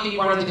not be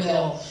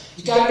run-of-the-mill,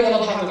 you've got to be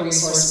able to have the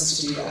resources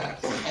to do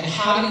that. And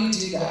how do you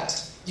do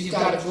that? You've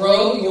got to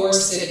grow your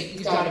city.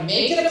 You've got to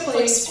make it a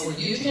place where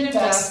you can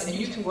invest and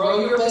you can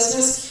grow your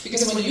business.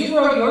 Because when you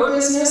grow your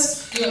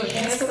business, you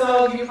enhance the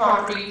value of your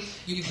property,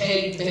 you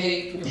pay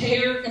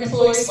your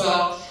employees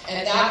well,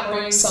 and that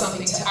brings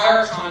something to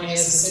our economy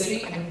as a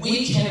city, and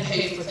we can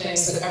pay for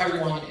things that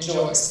everyone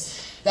enjoys.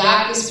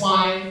 That is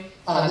why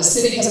the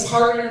city has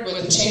partnered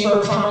with the Chamber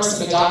of Commerce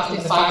in adopting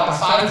the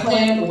 5x5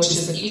 plan, which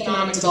is an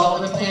economic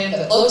development plan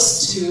that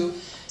looks to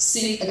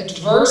seek a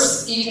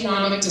diverse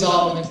economic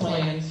development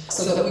plan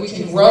so that we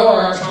can grow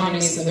our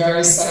economies in the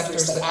various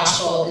sectors that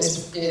Asheville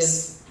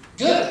is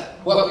good at,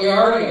 what we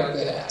already are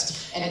good at,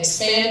 and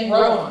expand and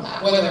grow on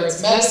that, whether it's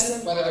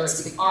medicine, whether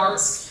it's the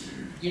arts,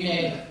 you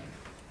name it.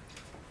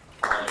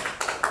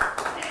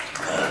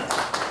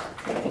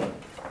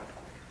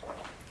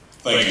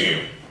 Thank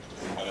you.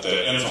 At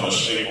the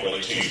infamous April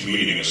 18th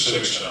meeting at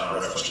Civic Center I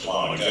referenced a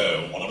while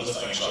ago, one of the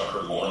things I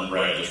heard Lauren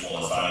Bradley,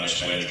 former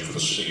finance manager for the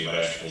city of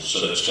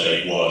Asheville,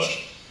 state was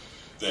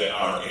that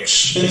our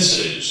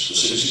expenses, the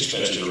city's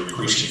expenses, are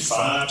increasing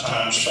 5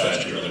 times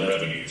faster than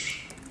revenues.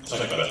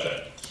 Think about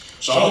that.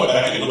 So I went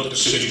back and looked at the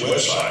city's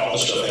website. All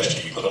this stuff has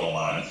to be put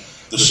online.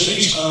 The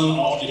city's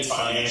unaudited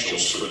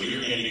financials for the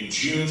year ending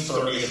June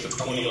 30th of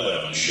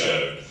 2011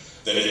 showed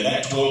that in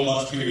that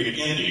 12-month period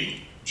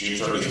ending June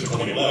 30th of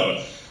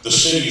 2011, the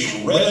city's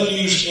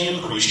revenues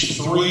increased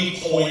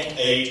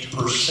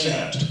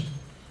 3.8%.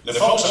 Now,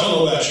 folks, I don't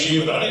know about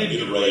you, but I didn't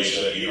get a raise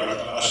that year.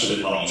 I said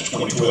it wrong. It's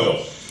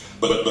 2012,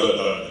 but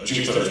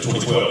June 30th,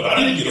 2012. But I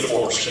didn't get a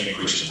 4%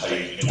 increase in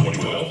pay in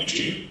 2012. Did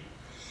you?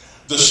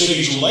 The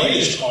city's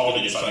latest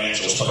audited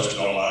financials posted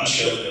online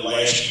show that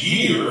last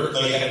year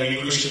they had an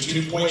increase of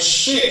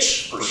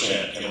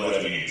 2.6% in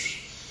revenues.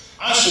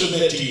 I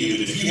submit to you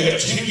that if you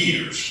have 2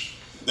 years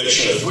that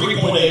show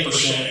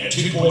 3.8% and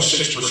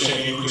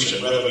 2.6% increase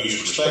in revenues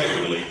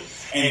respectively,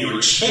 and your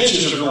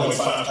expenses are growing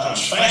 5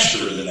 times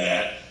faster than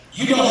that,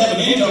 you don't have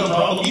an income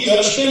problem, you got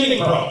a spending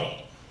problem.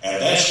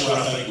 And that's where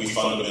I think we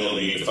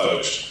fundamentally need to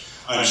focus.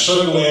 I'm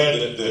so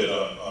glad that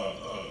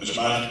Ms.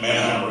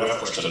 Manheimer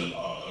referenced a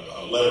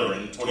letter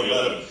in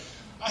 2011.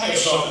 I have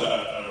something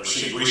I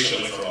received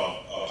recently from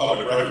a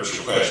public records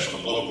request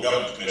from the Local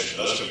Government Commission.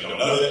 Those of you don't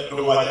know that,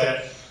 don't like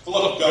that. The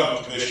Local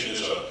Government Commission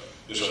is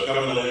a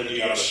government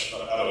entity out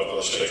of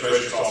the State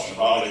Treasurer's Office in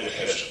Raleigh that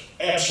has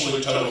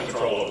absolute total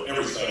control over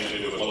everything to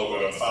do with local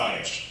government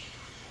finance.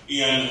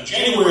 In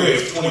January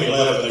of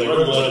 2011, they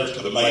wrote a letter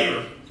to the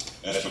mayor.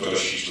 That's because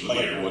she's the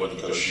mayor, it wasn't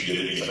because she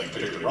did anything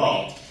particularly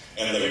wrong.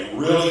 And they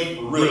really,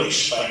 really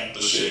spanked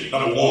the city.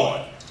 Number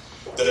one,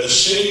 that the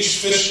city's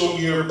fiscal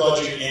year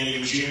budget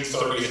ending June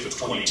 30th of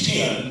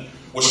 2010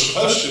 was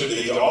supposed to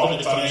be, the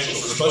audited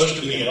financials were supposed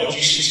to be in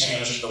LGC's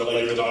hands no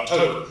later than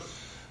October.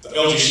 The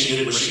LGC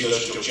didn't receive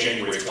those until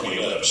January of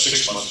 2011,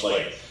 6 months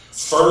late.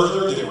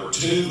 Further, there were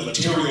 2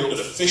 material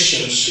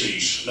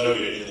deficiencies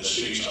noted in the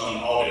city's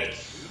unaudited.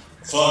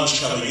 Funds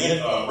coming in,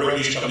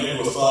 revenues coming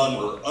into a fund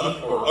were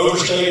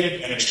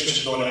overstated, and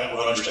expenses going out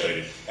were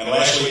understated. And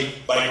lastly,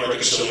 bank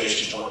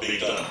reconciliations weren't being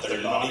done. They're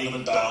not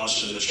even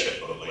balanced in the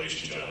checkbook, ladies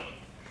and gentlemen.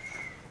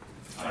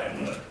 I have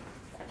none.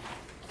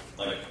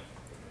 Thank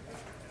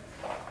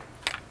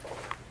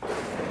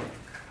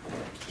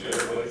you.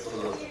 Everybody for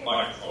the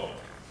microphone.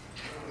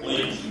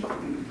 Please.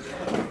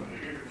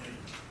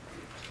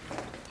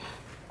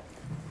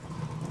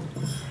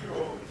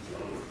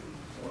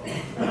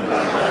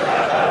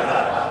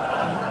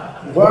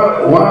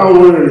 While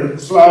we're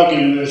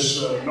flogging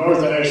this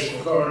North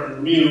Asheville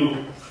corridor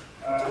Miall,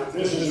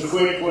 this is a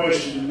quick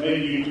question.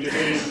 Maybe you can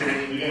answer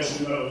it with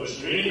yes or no.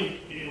 Is there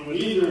would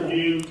either of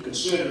you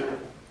consider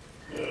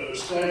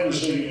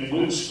establishing a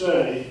new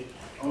study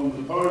on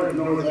the part of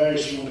North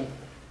Asheville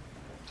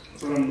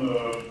from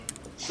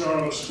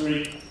Charlotte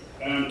Street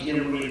down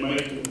Kimberly,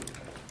 Macon,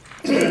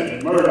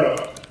 and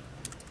Murdoch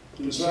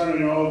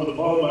concerning all the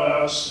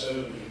bowouts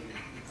and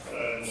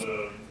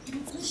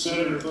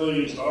center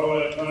things, all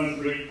that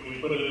concrete we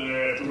put in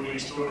there after we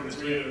extorted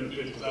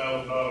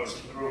 $350,000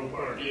 from the road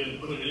park in,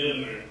 put it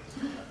in there.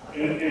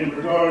 In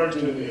regard to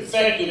the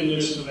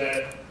effectiveness of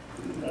that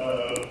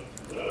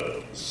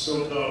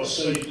so-called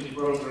safety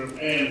program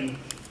and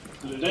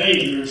the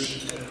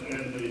dangers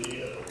and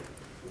the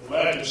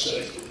lack of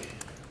safety.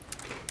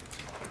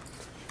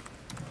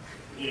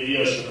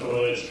 Yes, sir,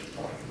 go ahead.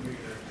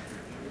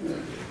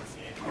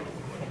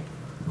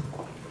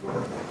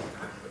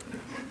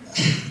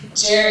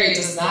 Jerry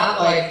does not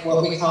like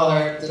what we call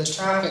the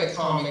traffic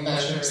calming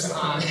measures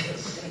on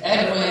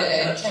Edwin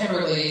and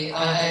Kimberly,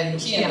 and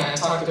he and I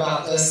talked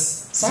about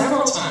this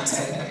several times,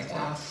 I think,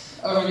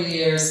 over the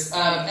years.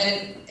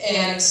 And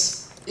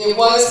it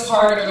was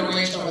part of an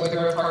arrangement with the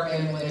Grove Park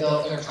and when they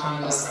built their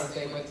condos that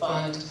they would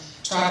fund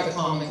traffic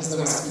calming because there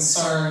was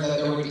concern that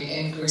there would be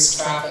increased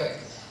traffic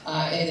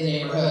in the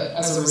neighborhood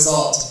as a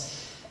result.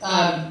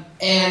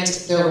 And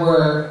there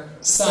were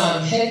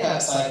some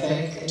hiccups, I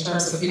think, in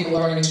terms of people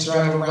learning to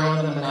drive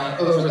around them and not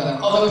over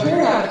them. Although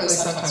periodically,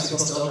 sometimes people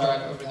still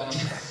drive over them.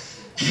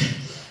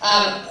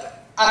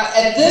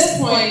 At this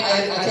point,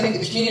 I think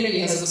the community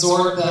has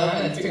absorbed them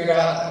and figured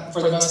out,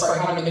 for the most part,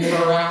 how to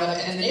maneuver around them.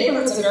 And the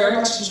neighborhoods have very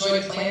much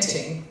enjoyed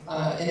planting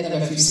in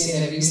them, if you've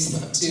seen it, used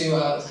them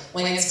to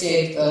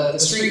landscape the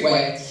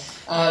streetway.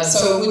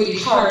 So it would be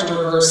hard to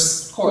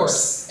reverse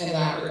course in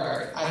that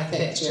regard. I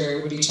think,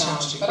 Jerry, would be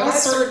challenging. But I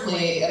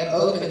certainly am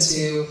open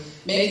to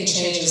making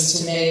changes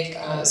to make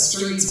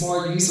streets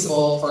more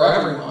usable for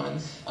everyone,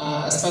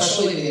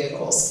 especially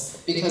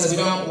vehicles, because we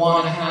don't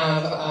want to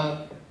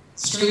have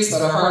streets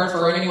that are hard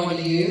for anyone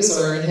to use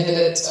or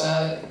inhibit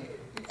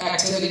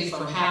activity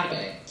from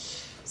happening.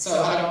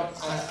 So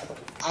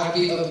I'd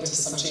be open to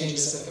some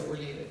changes if it were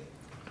needed.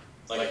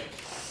 Thank you.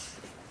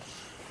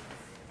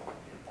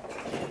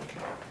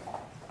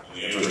 In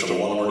the interest of a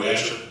one-word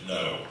answer,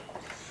 no.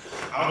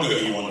 I'll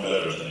give you one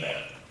better than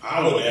that.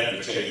 I would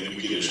advocate that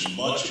we get as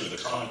much of the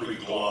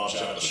concrete globs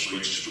out of the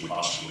streets as we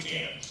possibly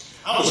can.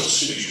 I was the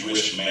city's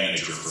risk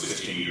manager for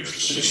 15 years. The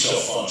city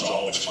self-funds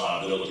all its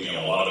liability and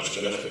a lot of its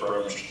benefit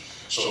programs.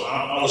 So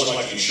I was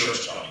like the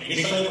insurance company.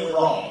 Anything that went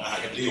wrong, I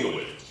could deal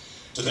with it.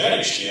 To that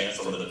extent,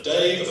 from the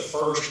day the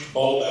first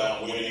bolt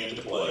out went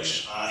into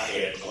place, I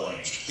had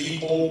claims.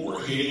 People were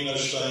hitting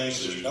those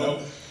things. There's no,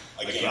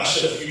 again, I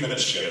said a few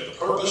minutes ago, the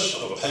purpose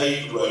of a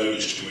paved road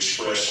is to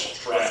express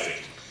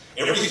traffic.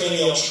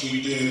 Everything else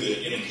we do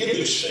that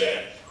inhibits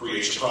that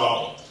creates a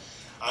problem.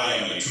 I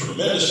am a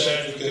tremendous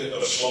advocate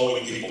of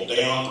slowing people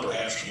down.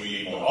 Perhaps we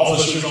need more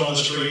officers on the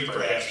street.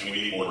 Perhaps we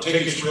need more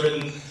tickets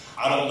written.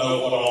 I don't know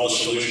what all the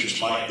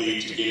solutions might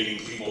be to getting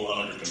people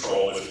under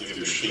control if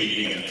they're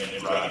speeding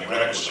and driving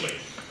recklessly.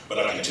 But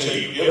I can tell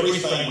you,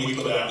 everything we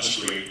put out in the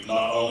street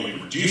not only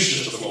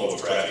reduces the flow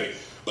of traffic,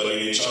 but in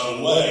its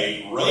own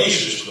way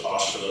raises the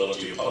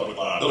possibility of public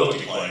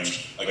liability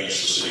claims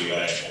against the city of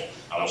Asheville.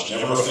 I was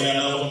never a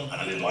fan of them.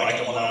 I didn't like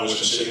them when I was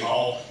in City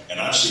Hall, and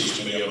I seized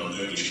them to be able to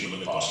remove as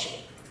humanly possible.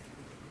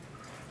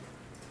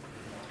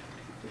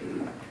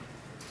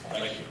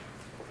 Thank you.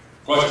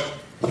 Question?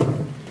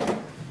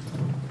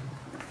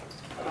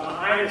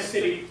 I'm a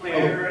city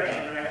planner,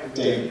 and I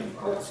David.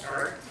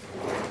 Start.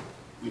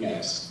 You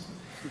next.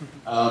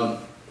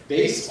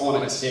 Based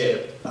on a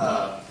tip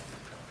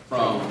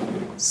from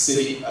a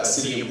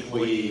city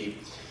employee,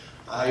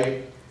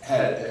 I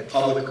had a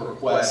public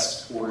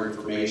request for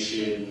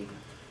information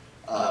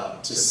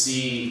to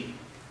see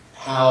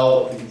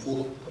how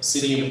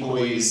city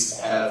employees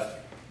have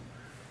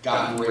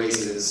gotten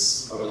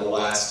raises over the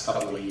last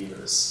couple of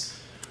years.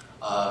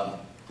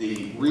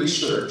 The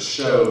research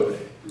showed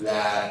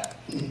that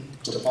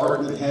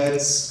department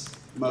heads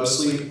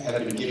mostly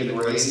have been given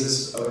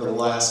raises over the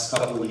last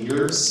couple of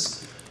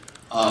years,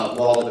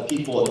 while the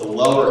people at the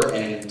lower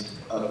end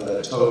of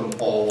the totem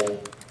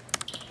pole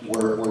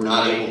were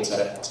not able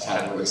to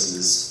have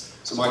raises.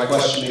 So my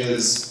question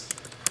is,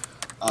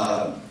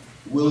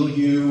 will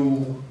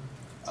you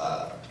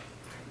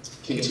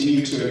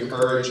continue to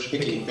encourage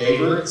picking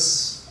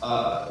favorites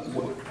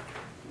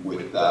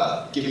with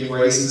giving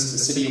raises to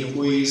city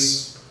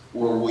employees,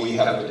 or will you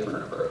have a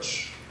different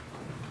approach?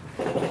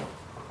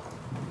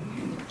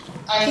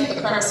 I think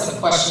the premise of the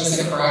question is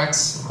incorrect.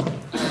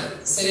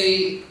 The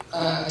city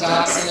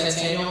adopts in its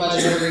annual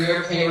budget every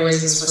year pay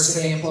raises for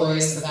city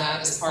employees, and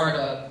that is part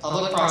of a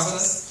public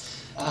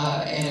process,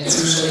 and it's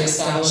usually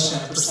established in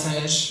a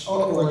percentage,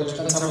 or there's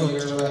been several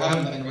years where there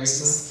haven't been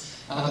raises.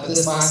 But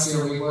this last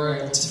year we were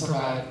able to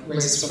provide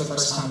raises for the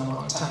first time in a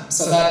long time.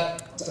 So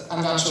that,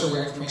 I'm not sure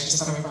where information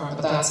is coming from,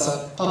 but that's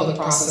a public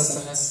process,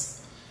 and it's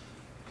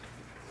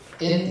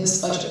in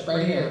this budget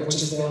right here, which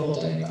is available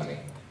to anybody.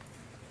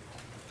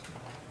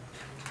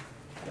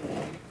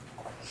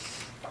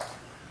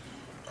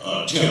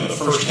 Tim, the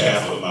first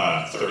half of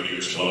my 30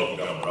 years in local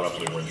government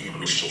roughly were in the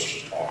human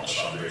resources department,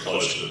 so I'm very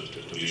close to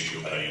the issue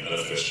of pay and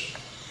benefits.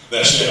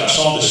 That said, I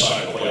saw this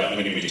cycle play out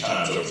many, many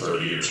times over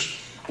 30 years.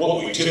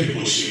 What we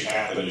typically see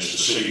happen is the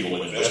city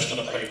will invest in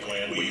a pay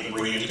plan. We even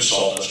bring in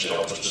consultants to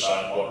help us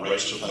decide what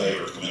rates to pay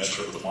are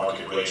commensurate with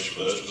market rates for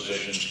those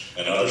positions.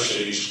 And other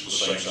cities, the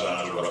same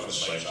size or roughly the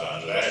same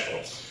size as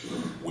Asheville.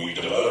 We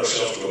devote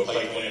ourselves to a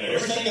pay plan, and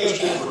everything goes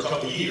good for a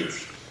couple of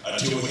years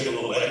until we hit a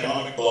little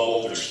economic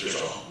bubble. There's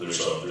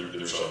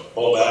a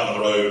bulb out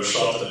in the road or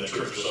something that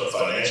trips us up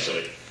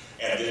financially,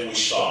 and then we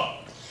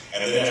stop.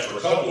 And then after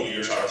a couple of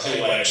years, our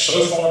pay lag is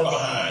so far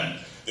behind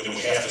that we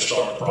have to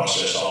start the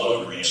process all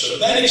over again. So to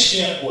that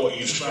extent, what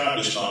you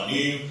described is not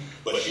new,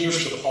 but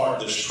here's the part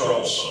that's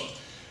troublesome.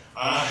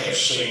 I have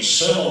seen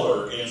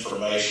similar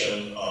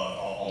information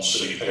on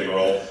city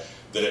payroll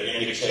that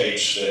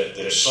indicates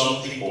that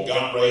some people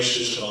got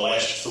raises in the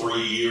last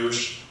 3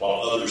 years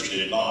while others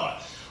did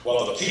not.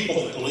 While the people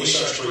that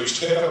police our streets,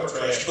 pick up our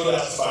trash, put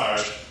out the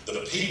fires,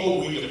 the people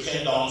we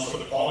depend on for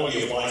the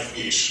quality of life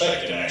we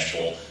expect in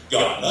Asheville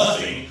got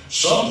nothing.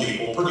 Some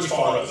people pretty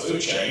far up the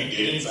food chain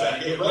did in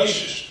fact get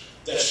raises.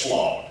 That's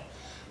flawed.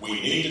 We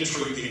need to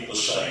treat people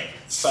the same.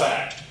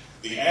 Fact,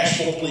 the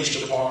Asheville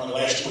Police Department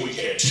last week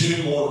had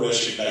 2 more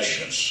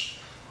resignations.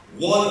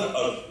 One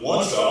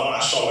fellow I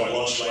saw at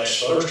lunch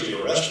last Thursday,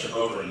 a restaurant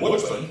over in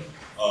Woodfin,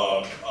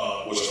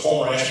 was a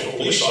former Asheville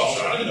police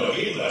officer. I didn't know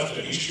he left,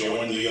 and he's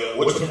joined the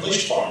Woodfin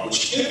Police Department,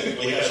 which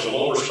typically has a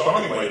lower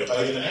starting rate of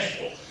pay than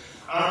Asheville.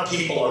 Our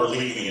people are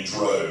leaving in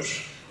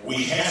droves.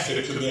 We have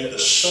to commit the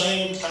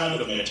same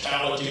kind of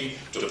mentality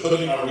to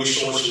putting our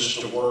resources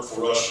to work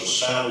for us with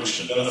salaries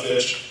and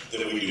benefits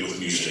that we do with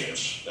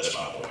museums. That's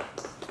my point.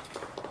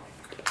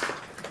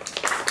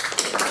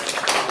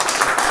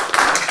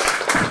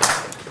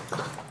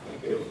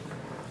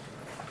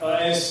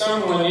 As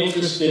someone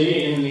interested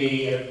in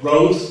the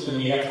growth and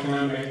the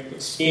economic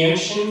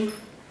expansion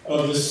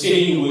of the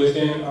city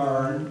within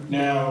our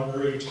now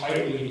very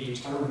tightly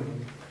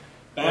determined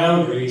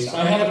boundaries,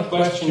 I have a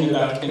question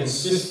about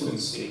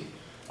consistency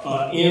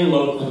in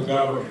local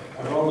government.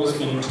 I've always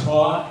been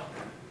taught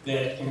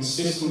that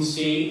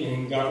consistency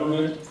in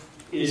government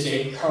is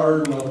a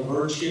cardinal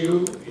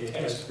virtue. It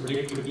has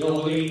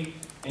predictability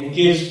and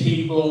gives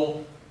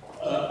people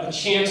a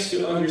chance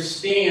to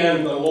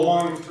understand the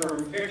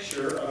long-term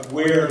picture of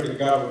where the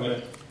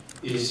government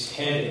is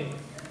heading.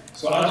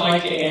 So I'd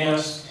like to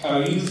ask how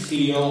you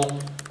feel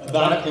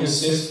about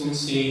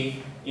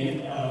consistency in,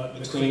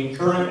 between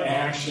current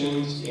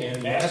actions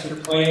in master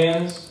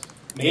plans,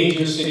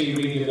 major city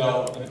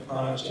redevelopment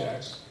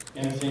projects,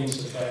 and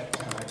things of that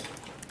kind.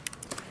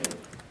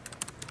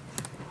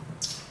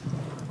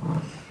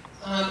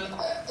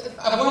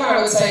 What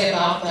I would say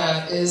about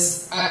that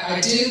is I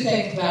do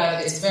think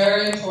that it's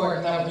very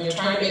important that when you're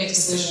trying to make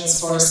decisions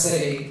for a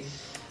city,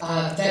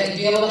 that you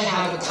be able to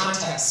have a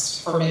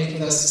context for making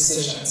those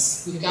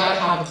decisions. You've got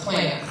to have a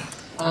plan.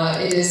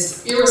 It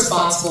is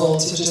irresponsible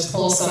to just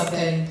pull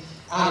something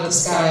out of the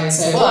sky and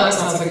say, well, that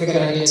sounds like a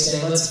good idea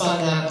today. Let's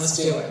fund that. Let's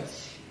do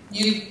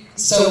it.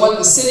 So what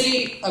the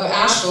city of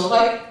Asheville,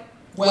 like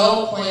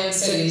well-planned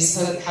cities,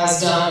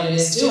 has done and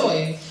is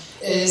doing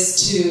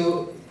is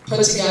to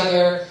put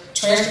together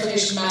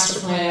transportation master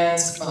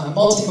plans,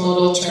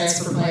 multimodal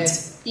transfer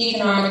plans,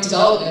 economic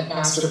development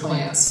master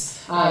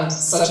plans,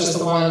 such as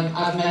the one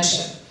I've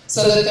mentioned,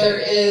 so that there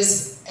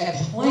is a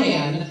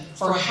plan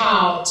for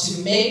how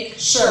to make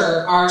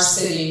sure our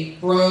city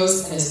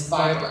grows and is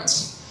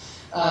vibrant.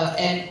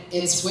 And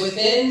it's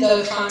within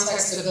the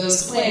context of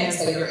those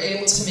plans that you're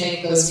able to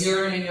make those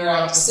year in and year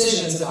out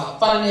decisions about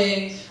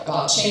funding,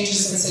 about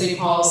changes in city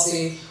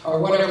policy, or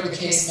whatever the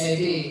case may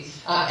be.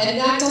 And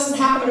that doesn't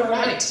happen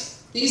overnight.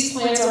 These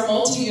plans are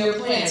multi-year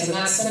plans, and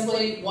that's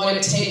simply what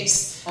it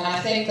takes. And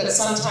I think that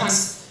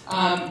sometimes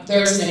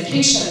there's an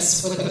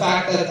impatience with the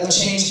fact that a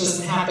change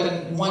doesn't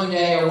happen one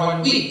day or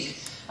 1 week.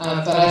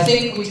 But I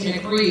think we can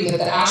agree that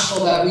the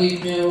Asheville that we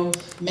knew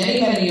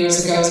many, many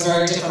years ago is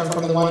very different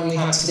from the one we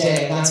have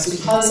today. And that's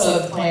because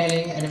of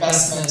planning and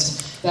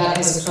investment that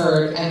has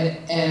occurred.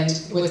 And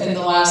within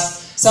the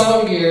last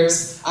several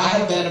years, I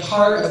have been a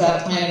part of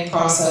that planning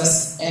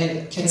process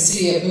and can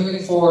see it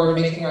moving forward,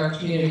 making our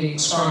community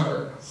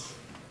stronger.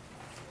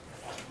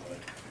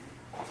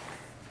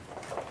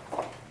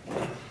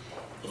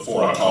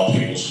 Before I call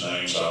people's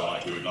names, I'd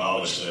like to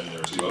acknowledge them.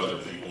 There are 2 other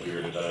people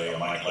here today.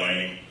 Mike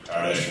Lanning,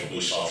 retired Asheville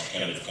police officer,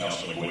 candidate for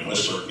council, and Gwen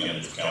Whistler,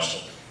 candidate for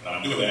council. And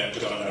I'm doing that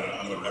because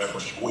I'm going to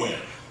reference Gwen.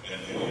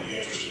 And in the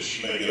interest that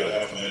she may get a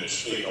half a minute to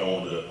speak, I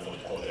wanted to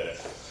point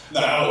that.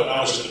 Now, I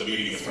was at the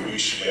meeting a few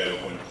weeks ago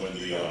when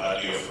the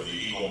idea for the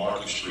Eagle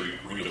Market Street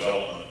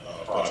redevelopment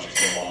project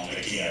came along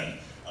again.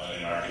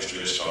 In our history,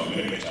 it's come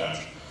many, many times.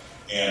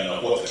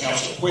 And what the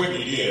council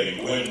quickly did,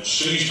 and Gwen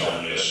seized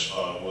on this,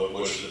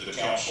 was that the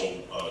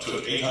council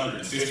took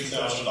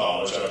 $850,000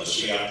 out of the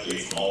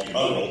CIP for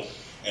multimodal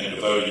and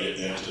devoted it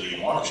then to the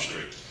Market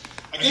Street.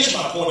 I guess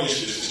my point is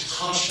this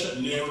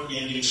constant,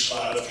 never-ending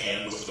sleight of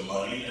hand with the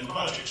money and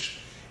projects.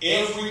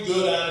 Every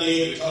good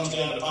idea that comes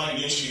down the pipe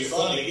needs to get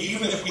funded,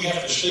 even if we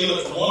have to steal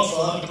it from one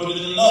fund and put it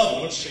in another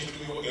one. It seems to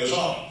be what goes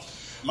on.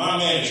 My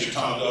manager,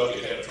 Tom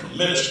Duckett, had a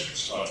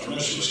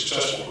tremendously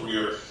successful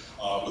career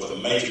with a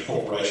major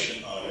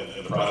corporation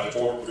in the private,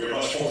 very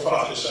much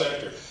for-profit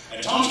sector.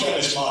 And Tom's got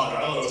this mantra.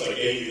 I don't know if they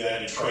gave you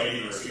that in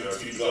training or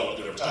if you developed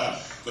it over time,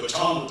 but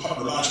Tom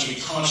reminds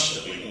me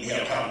constantly when we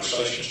have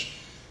conversations,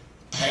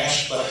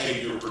 past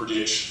behavior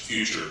predicts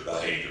future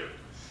behavior.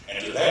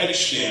 And to that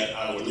extent,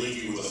 I would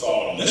leave you with a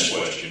thought on this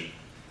question.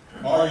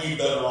 Are you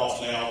better off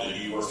now than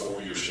you were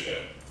 4 years ago?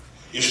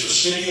 Is the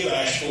city of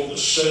Asheville the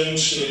same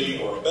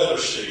city or a better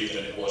city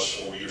than it was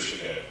 4 years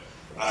ago?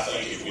 I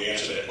think if we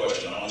answer that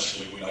question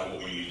honestly, we know what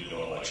we need to do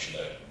on election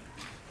day.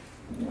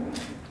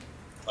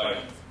 Thank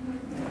you.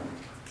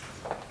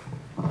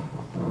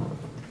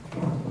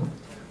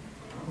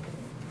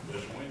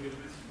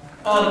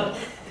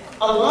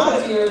 A lot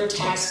of your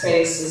tax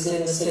base is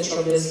in the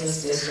Central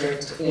Business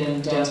District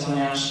in downtown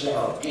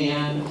Asheville,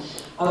 and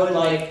I would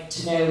like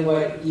to know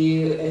what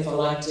you, if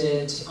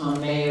elected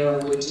mayor,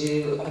 would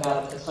do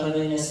about the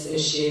cleanliness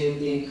issue,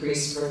 the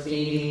increased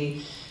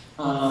graffiti.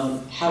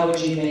 How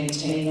would you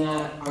maintain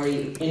that? Are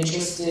you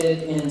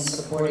interested in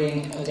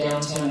supporting a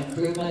downtown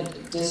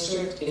improvement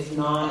district? If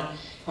not,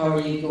 how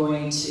are you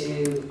going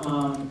to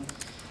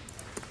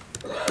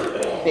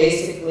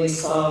basically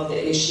solve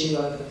the issue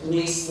of the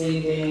police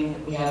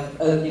leaving? We have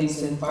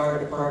openings in the fire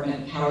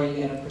department. How are you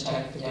going to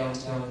protect the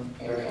downtown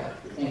area?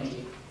 Thank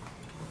you.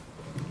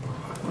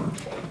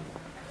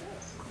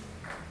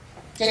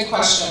 Good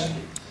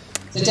question.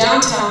 The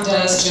downtown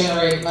does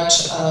generate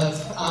much of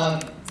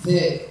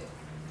the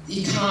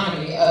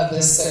economy of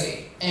this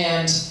city,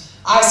 and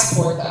I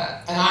support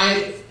that. And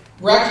I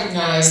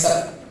recognize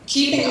that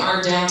keeping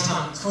our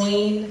downtown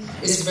clean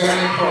is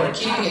very important.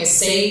 Keeping it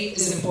safe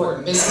is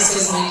important.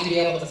 Businesses need to be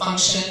able to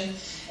function.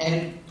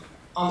 And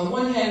on the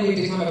one hand, we've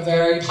become a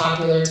very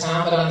popular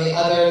town, but on the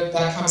other,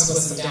 that comes with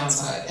some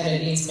downside, and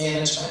it needs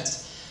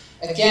management.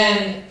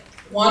 Again,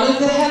 one of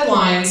the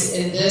headlines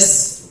in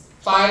this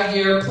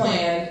 5-year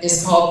plan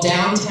is called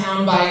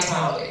Downtown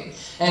Vitality.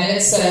 And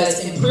it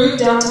says, improve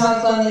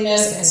downtown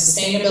cleanliness and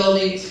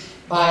sustainability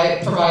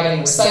by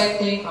providing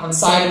recycling on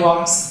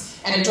sidewalks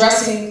and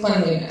addressing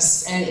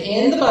cleanliness. And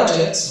in the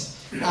budget,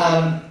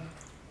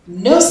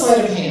 no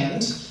sleight of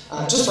hand,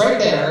 just right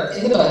there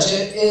in the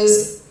budget,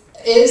 is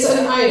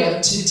an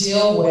item to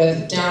deal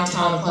with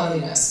downtown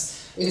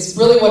cleanliness. It's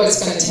really what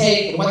it's going to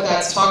take, and what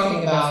that's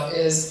talking about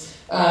is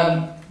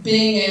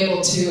being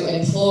able to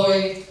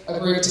employ a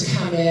group to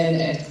come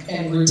in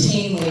and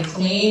routinely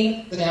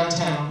clean the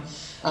downtown.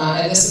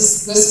 And this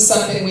is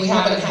something we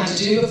haven't had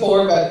to do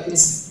before, but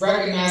it's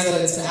recognized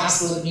that it's an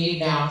absolute need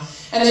now.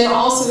 And then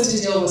also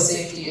to deal with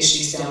safety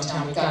issues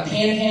downtown. We've got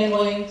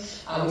panhandling,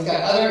 we've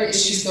got other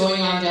issues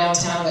going on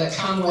downtown that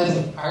come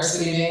with our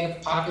city being a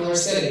popular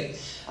city.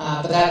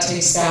 But that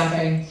takes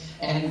staffing,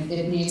 and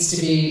it needs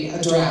to be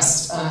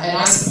addressed. And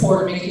I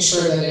support making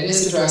sure that it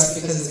is addressed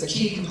because it's a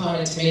key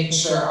component to making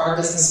sure our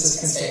businesses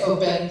can stay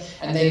open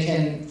and they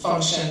can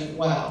function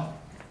well.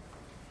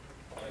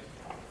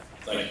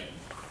 Thank you.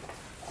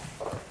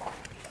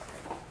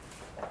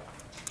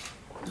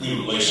 Let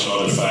me lay some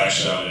other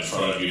facts out in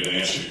front of you to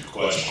answer your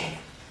question.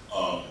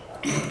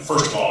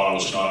 First of all, I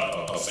was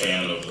not a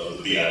fan of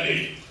the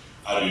BID.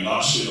 I do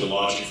not see the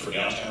logic for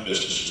downtown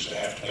businesses to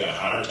have to pay a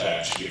higher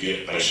tax to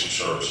get basic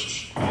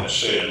services. That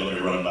said, let me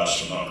run by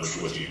some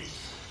numbers with you.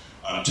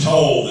 I'm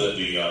told that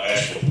the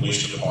Asheville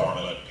Police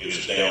Department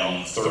is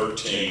down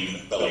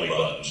 13 belly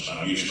buttons.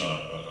 I'm using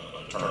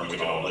a term we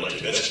call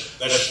elected.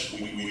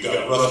 We've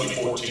got roughly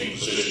 14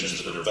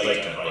 positions that are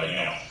vacant right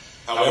now.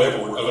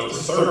 However, we're over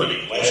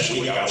 30. Last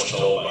week I was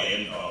told by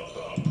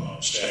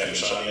staff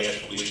inside the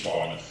Asheville Police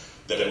Department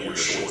that we were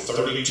short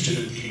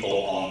 32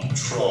 people on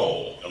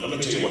patrol. And let me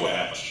tell you what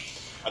happens.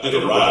 I did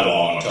a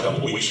ride-along a couple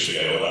of weeks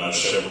ago. I know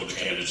several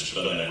candidates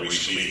have done that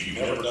recently. If you've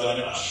never done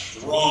it, I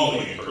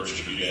strongly encourage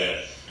you to do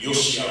that. You'll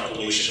see our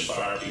police and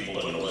fire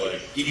people in a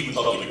way, even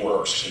public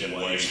works, in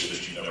ways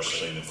that you've never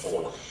seen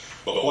before.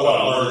 But what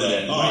I learned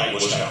that night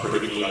was how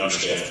critically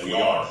understaffed we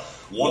are.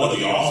 One of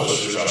the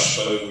officers I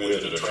spoke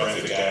with at a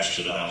traffic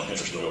accident on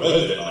Hendersonville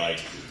Road that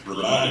night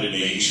reminded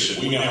me, he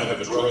said, we now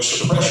have a drug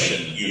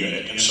suppression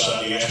unit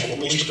inside the Asheville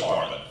Police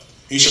Department.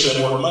 He said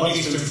they work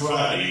Monday through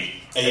Friday,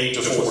 8 to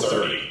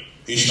 4:30.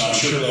 He said, I'm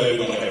sure they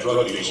don't have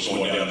drug deals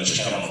going down this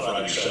town on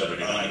Friday,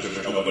 Saturday night because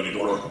there's nobody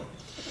to work them.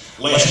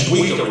 Last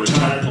week, a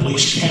retired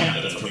police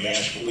captain from the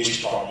Asheville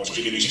Police Department was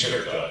giving his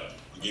haircut.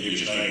 I'll give you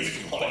his name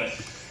if you want it.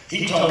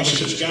 He told me, he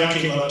said, this guy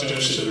came up to him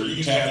and said, are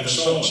you captain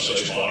so-and-so? I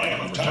said, well, I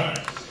am retired.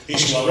 He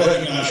said, well, I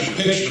recognize your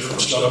picture from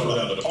stuff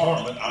around the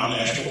department. I'm an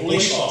Asheville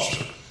police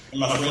officer.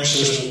 And my friend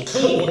says, well,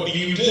 cool, what do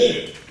you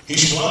do? He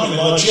said, well, I'm in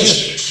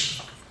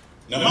logistics.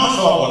 Now, my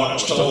thought when I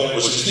was told that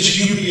was, is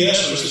this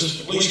UPS or is this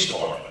the police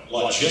department?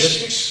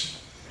 Logistics?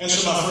 And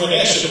so my friend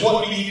asked, said,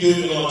 what do you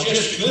do in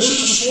logistics? And this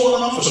is a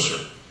sworn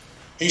officer.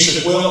 He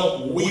said,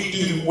 well,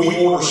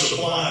 we order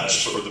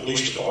supplies for the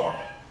police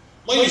department.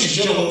 Ladies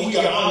and gentlemen,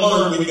 I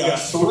learned we've got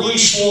 3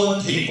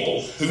 sworn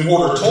people who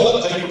order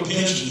toilet paper,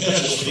 pens, and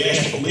pencils for the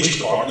Asheville Police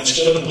Department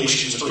instead of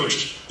policing the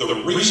streets. The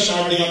reason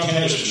our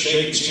downtown is in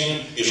shape it's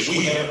in is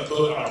we haven't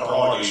put our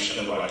priorities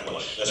in the right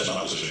place. That's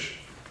my position.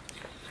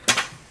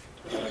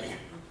 Thank you.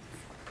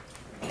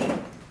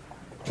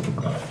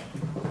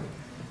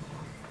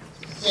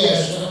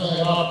 Yes, I've had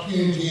an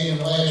opportunity in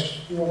the last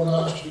 4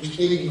 months to be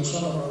speaking with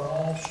some of our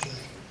officers.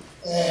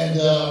 And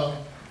our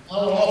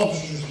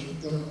officers,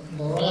 the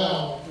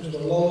morale is the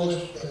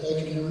lowest that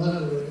they can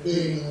remember it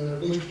being in their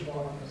police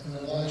department in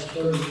the last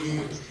 30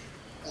 years.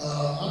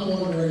 I'm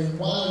wondering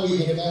why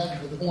we have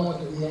gotten to the point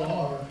that we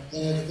are,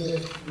 and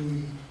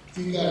if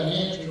you got an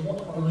answer,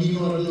 what are you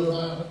going to do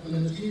about it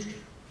in the future?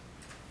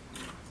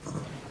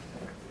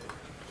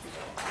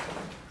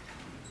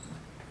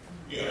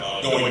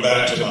 Yeah, going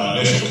back to my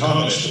initial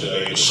comments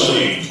today, the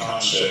same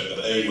concept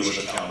that A was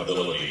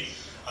accountability.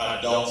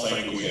 I don't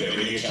think we have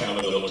any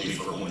accountability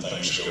for when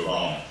things go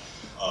wrong.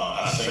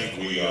 I think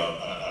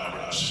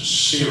I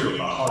sincerely,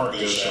 my heart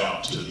goes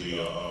out to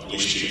the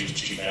police chief,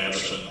 Chief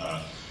Anderson.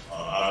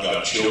 I've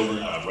got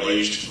children. I've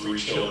raised 3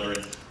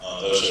 children.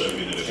 Those of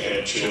you that have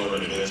had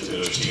children and been through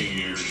those teen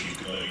years,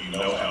 you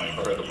know how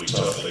incredibly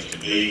tough they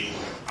can be.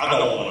 I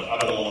don't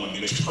want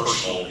to mix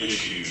personal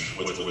issues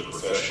with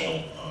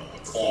professional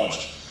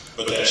performance.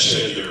 But that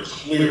said, there are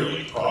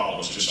clearly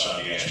problems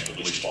inside the Asheville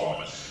Police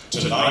Department.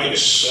 Tonight at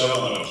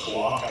 7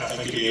 o'clock, I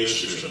think it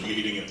is, there's a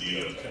meeting at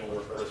the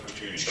Kenilworth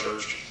Presbyterian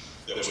Church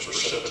that was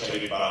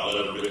precipitated by a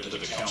letter written to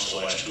the council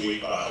last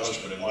week by a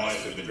husband and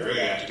wife who have been very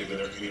active in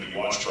their community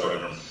watch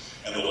program.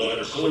 And the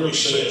letter clearly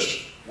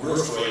says,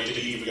 we're afraid to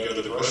even go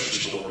to the grocery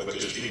store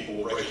because people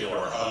will break into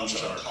our homes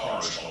and our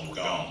cars when we're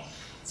gone.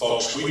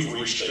 Folks, we've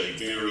reached a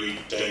very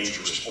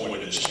dangerous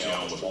point in this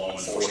town with law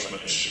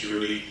enforcement and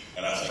security,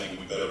 and I think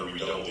we better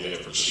redouble the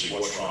effort to see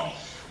what's wrong.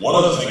 One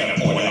other thing I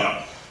point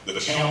out, the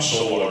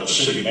council or the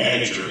city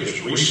manager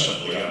has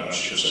recently, I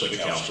should say the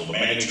council, the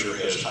manager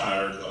has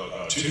hired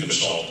 2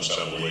 consultants,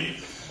 I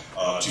believe,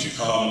 to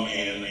come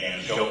in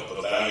and help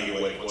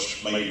evaluate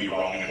what's maybe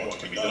wrong and what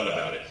can be done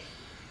about it.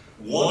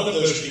 One of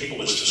those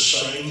people is the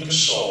same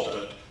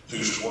consultant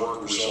whose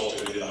work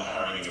resulted in the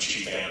hiring of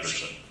Chief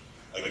Anderson.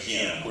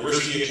 Again,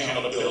 where's the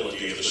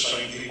accountability of the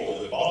same people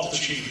that bought the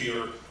chief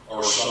here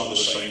or some of the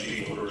same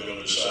people who are going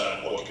to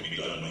decide what can be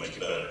done to make it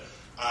better?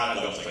 I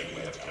don't think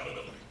we have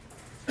accountability.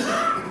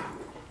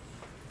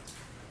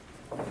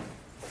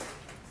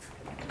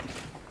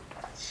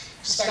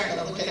 Just starting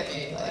to look at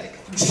me like,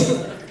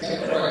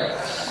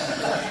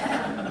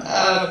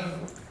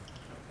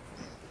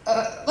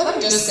 let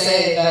me just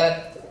say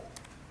that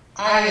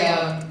I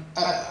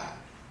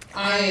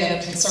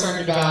am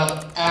concerned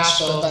about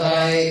Asheville, but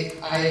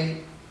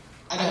I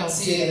don't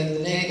see it in the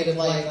negative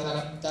light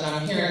that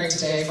I'm hearing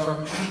today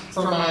from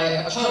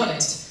my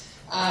opponent.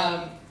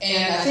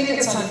 And I think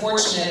it's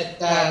unfortunate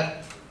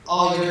that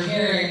all you're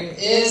hearing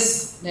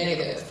is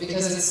negative,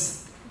 because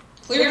it's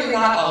clearly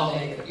not all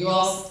negative. You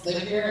all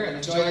live here and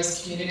enjoy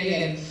this community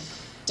and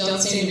don't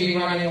seem to be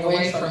running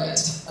away from it.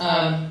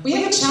 We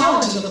have a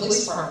challenge in the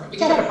police department. We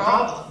got a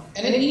problem,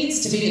 and it needs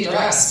to be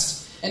addressed.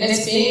 And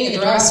it's being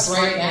addressed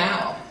right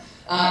now.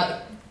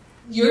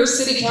 Your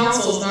city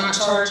council is not in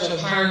charge of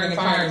hiring and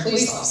firing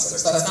police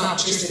officers. That's not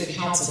what your city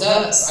council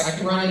does. I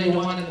can run into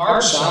one in the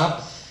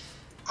barbershop.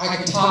 I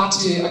can go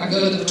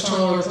to the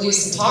Fraternal Order of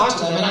Police and talk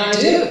to them, and I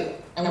do.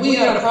 And we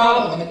got a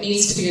problem. It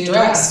needs to be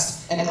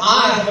addressed. And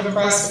I have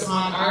impressed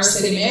upon our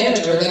city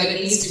manager that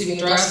it needs to be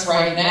addressed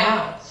right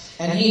now.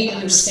 And he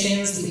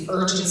understands the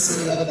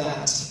urgency of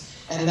that.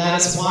 And that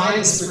is why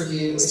this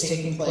review is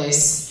taking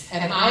place.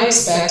 And I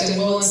expect and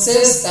will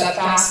insist that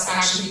fast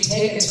action be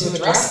taken to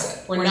address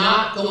it. We're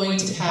not going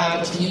to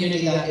have a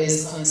community that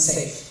is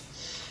unsafe.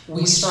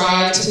 We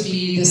strive to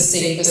be the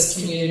safest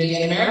community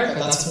in America.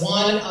 That's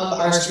one of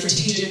our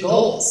strategic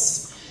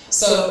goals.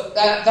 So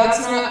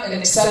that's not an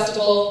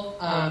acceptable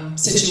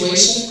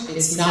situation.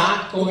 It's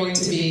not going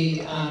to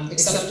be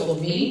acceptable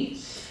to me.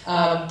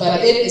 But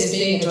it is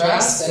being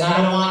addressed, and I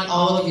don't want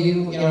all of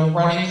you,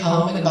 running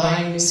home and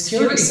buying new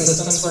security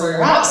systems for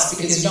your house,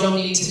 because you don't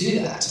need to do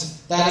that.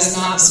 That is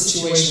not the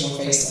situation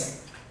we're facing.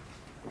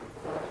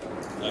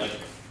 Thank you.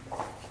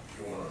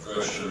 You want to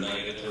address your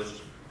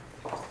negatives?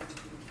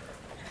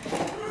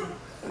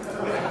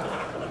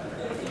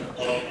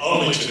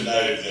 Only to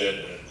note that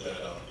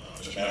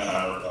Ms.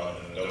 Manheimer,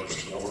 and it was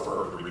for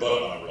her to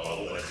rebut my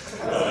rebuttal,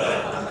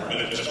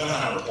 Ms.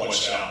 Manheimer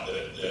points out that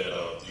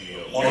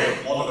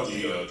one of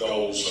the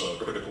goals,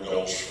 critical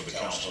goals for the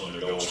council and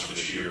their goals for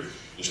this year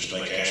is to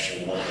make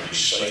Asheville one of the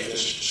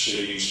safest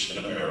cities in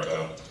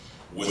America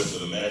with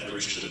the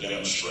metrics to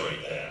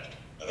demonstrate that.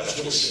 Now, that's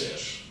what it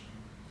says.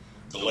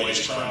 The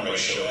latest crime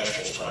rates show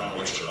Asheville's crime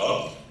rates are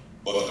up,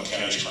 Buncombe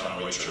County's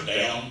crime rates are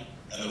down,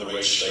 and the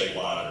rates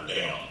statewide are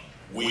down.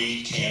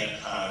 We can't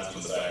hide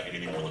from the fact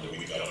anymore that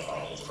we've got a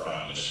problem with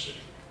crime in this city.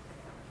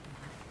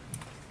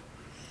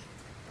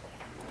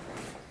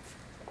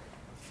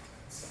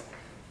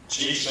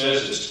 Chief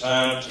says it's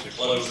time to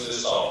close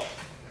this off.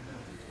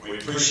 We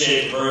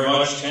appreciate it very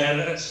much,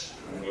 candidates,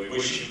 and we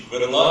wish you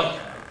good luck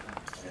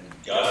and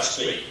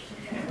Godspeed.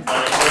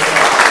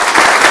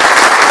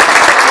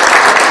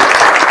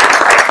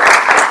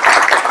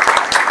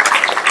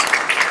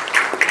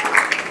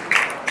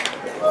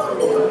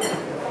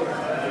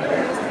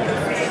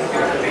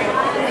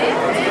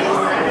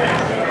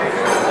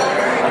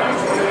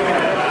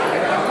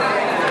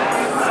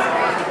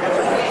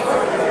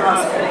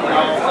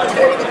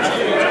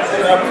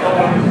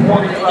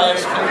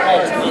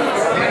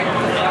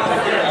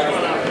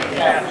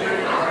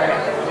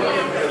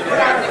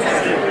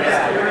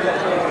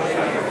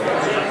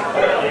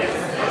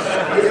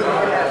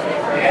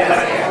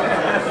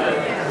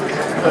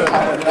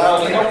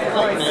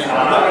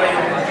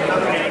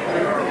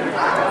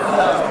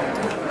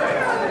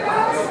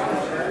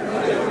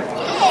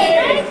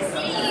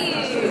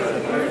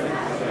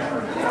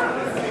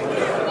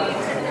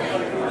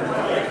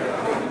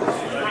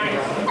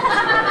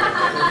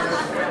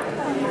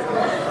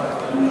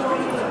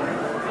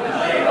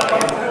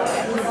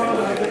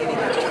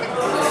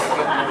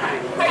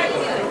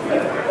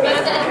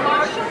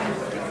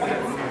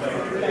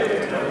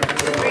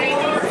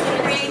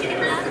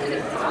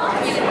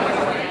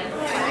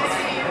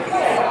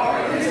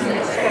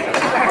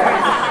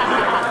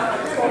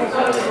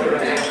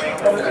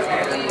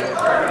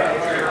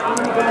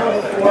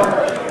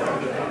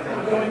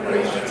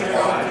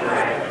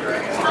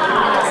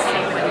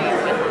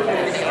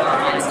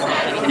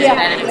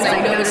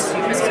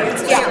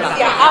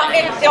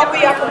 They'll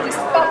be up in just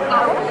about an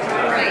hour.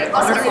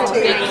 I'll send it to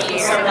you. Thank you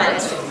so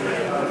much.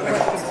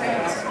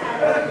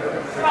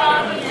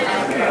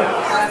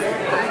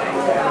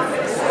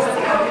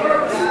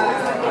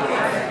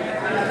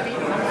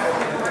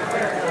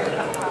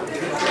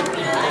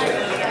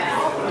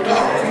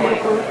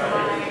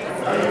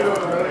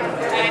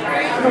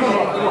 Come on.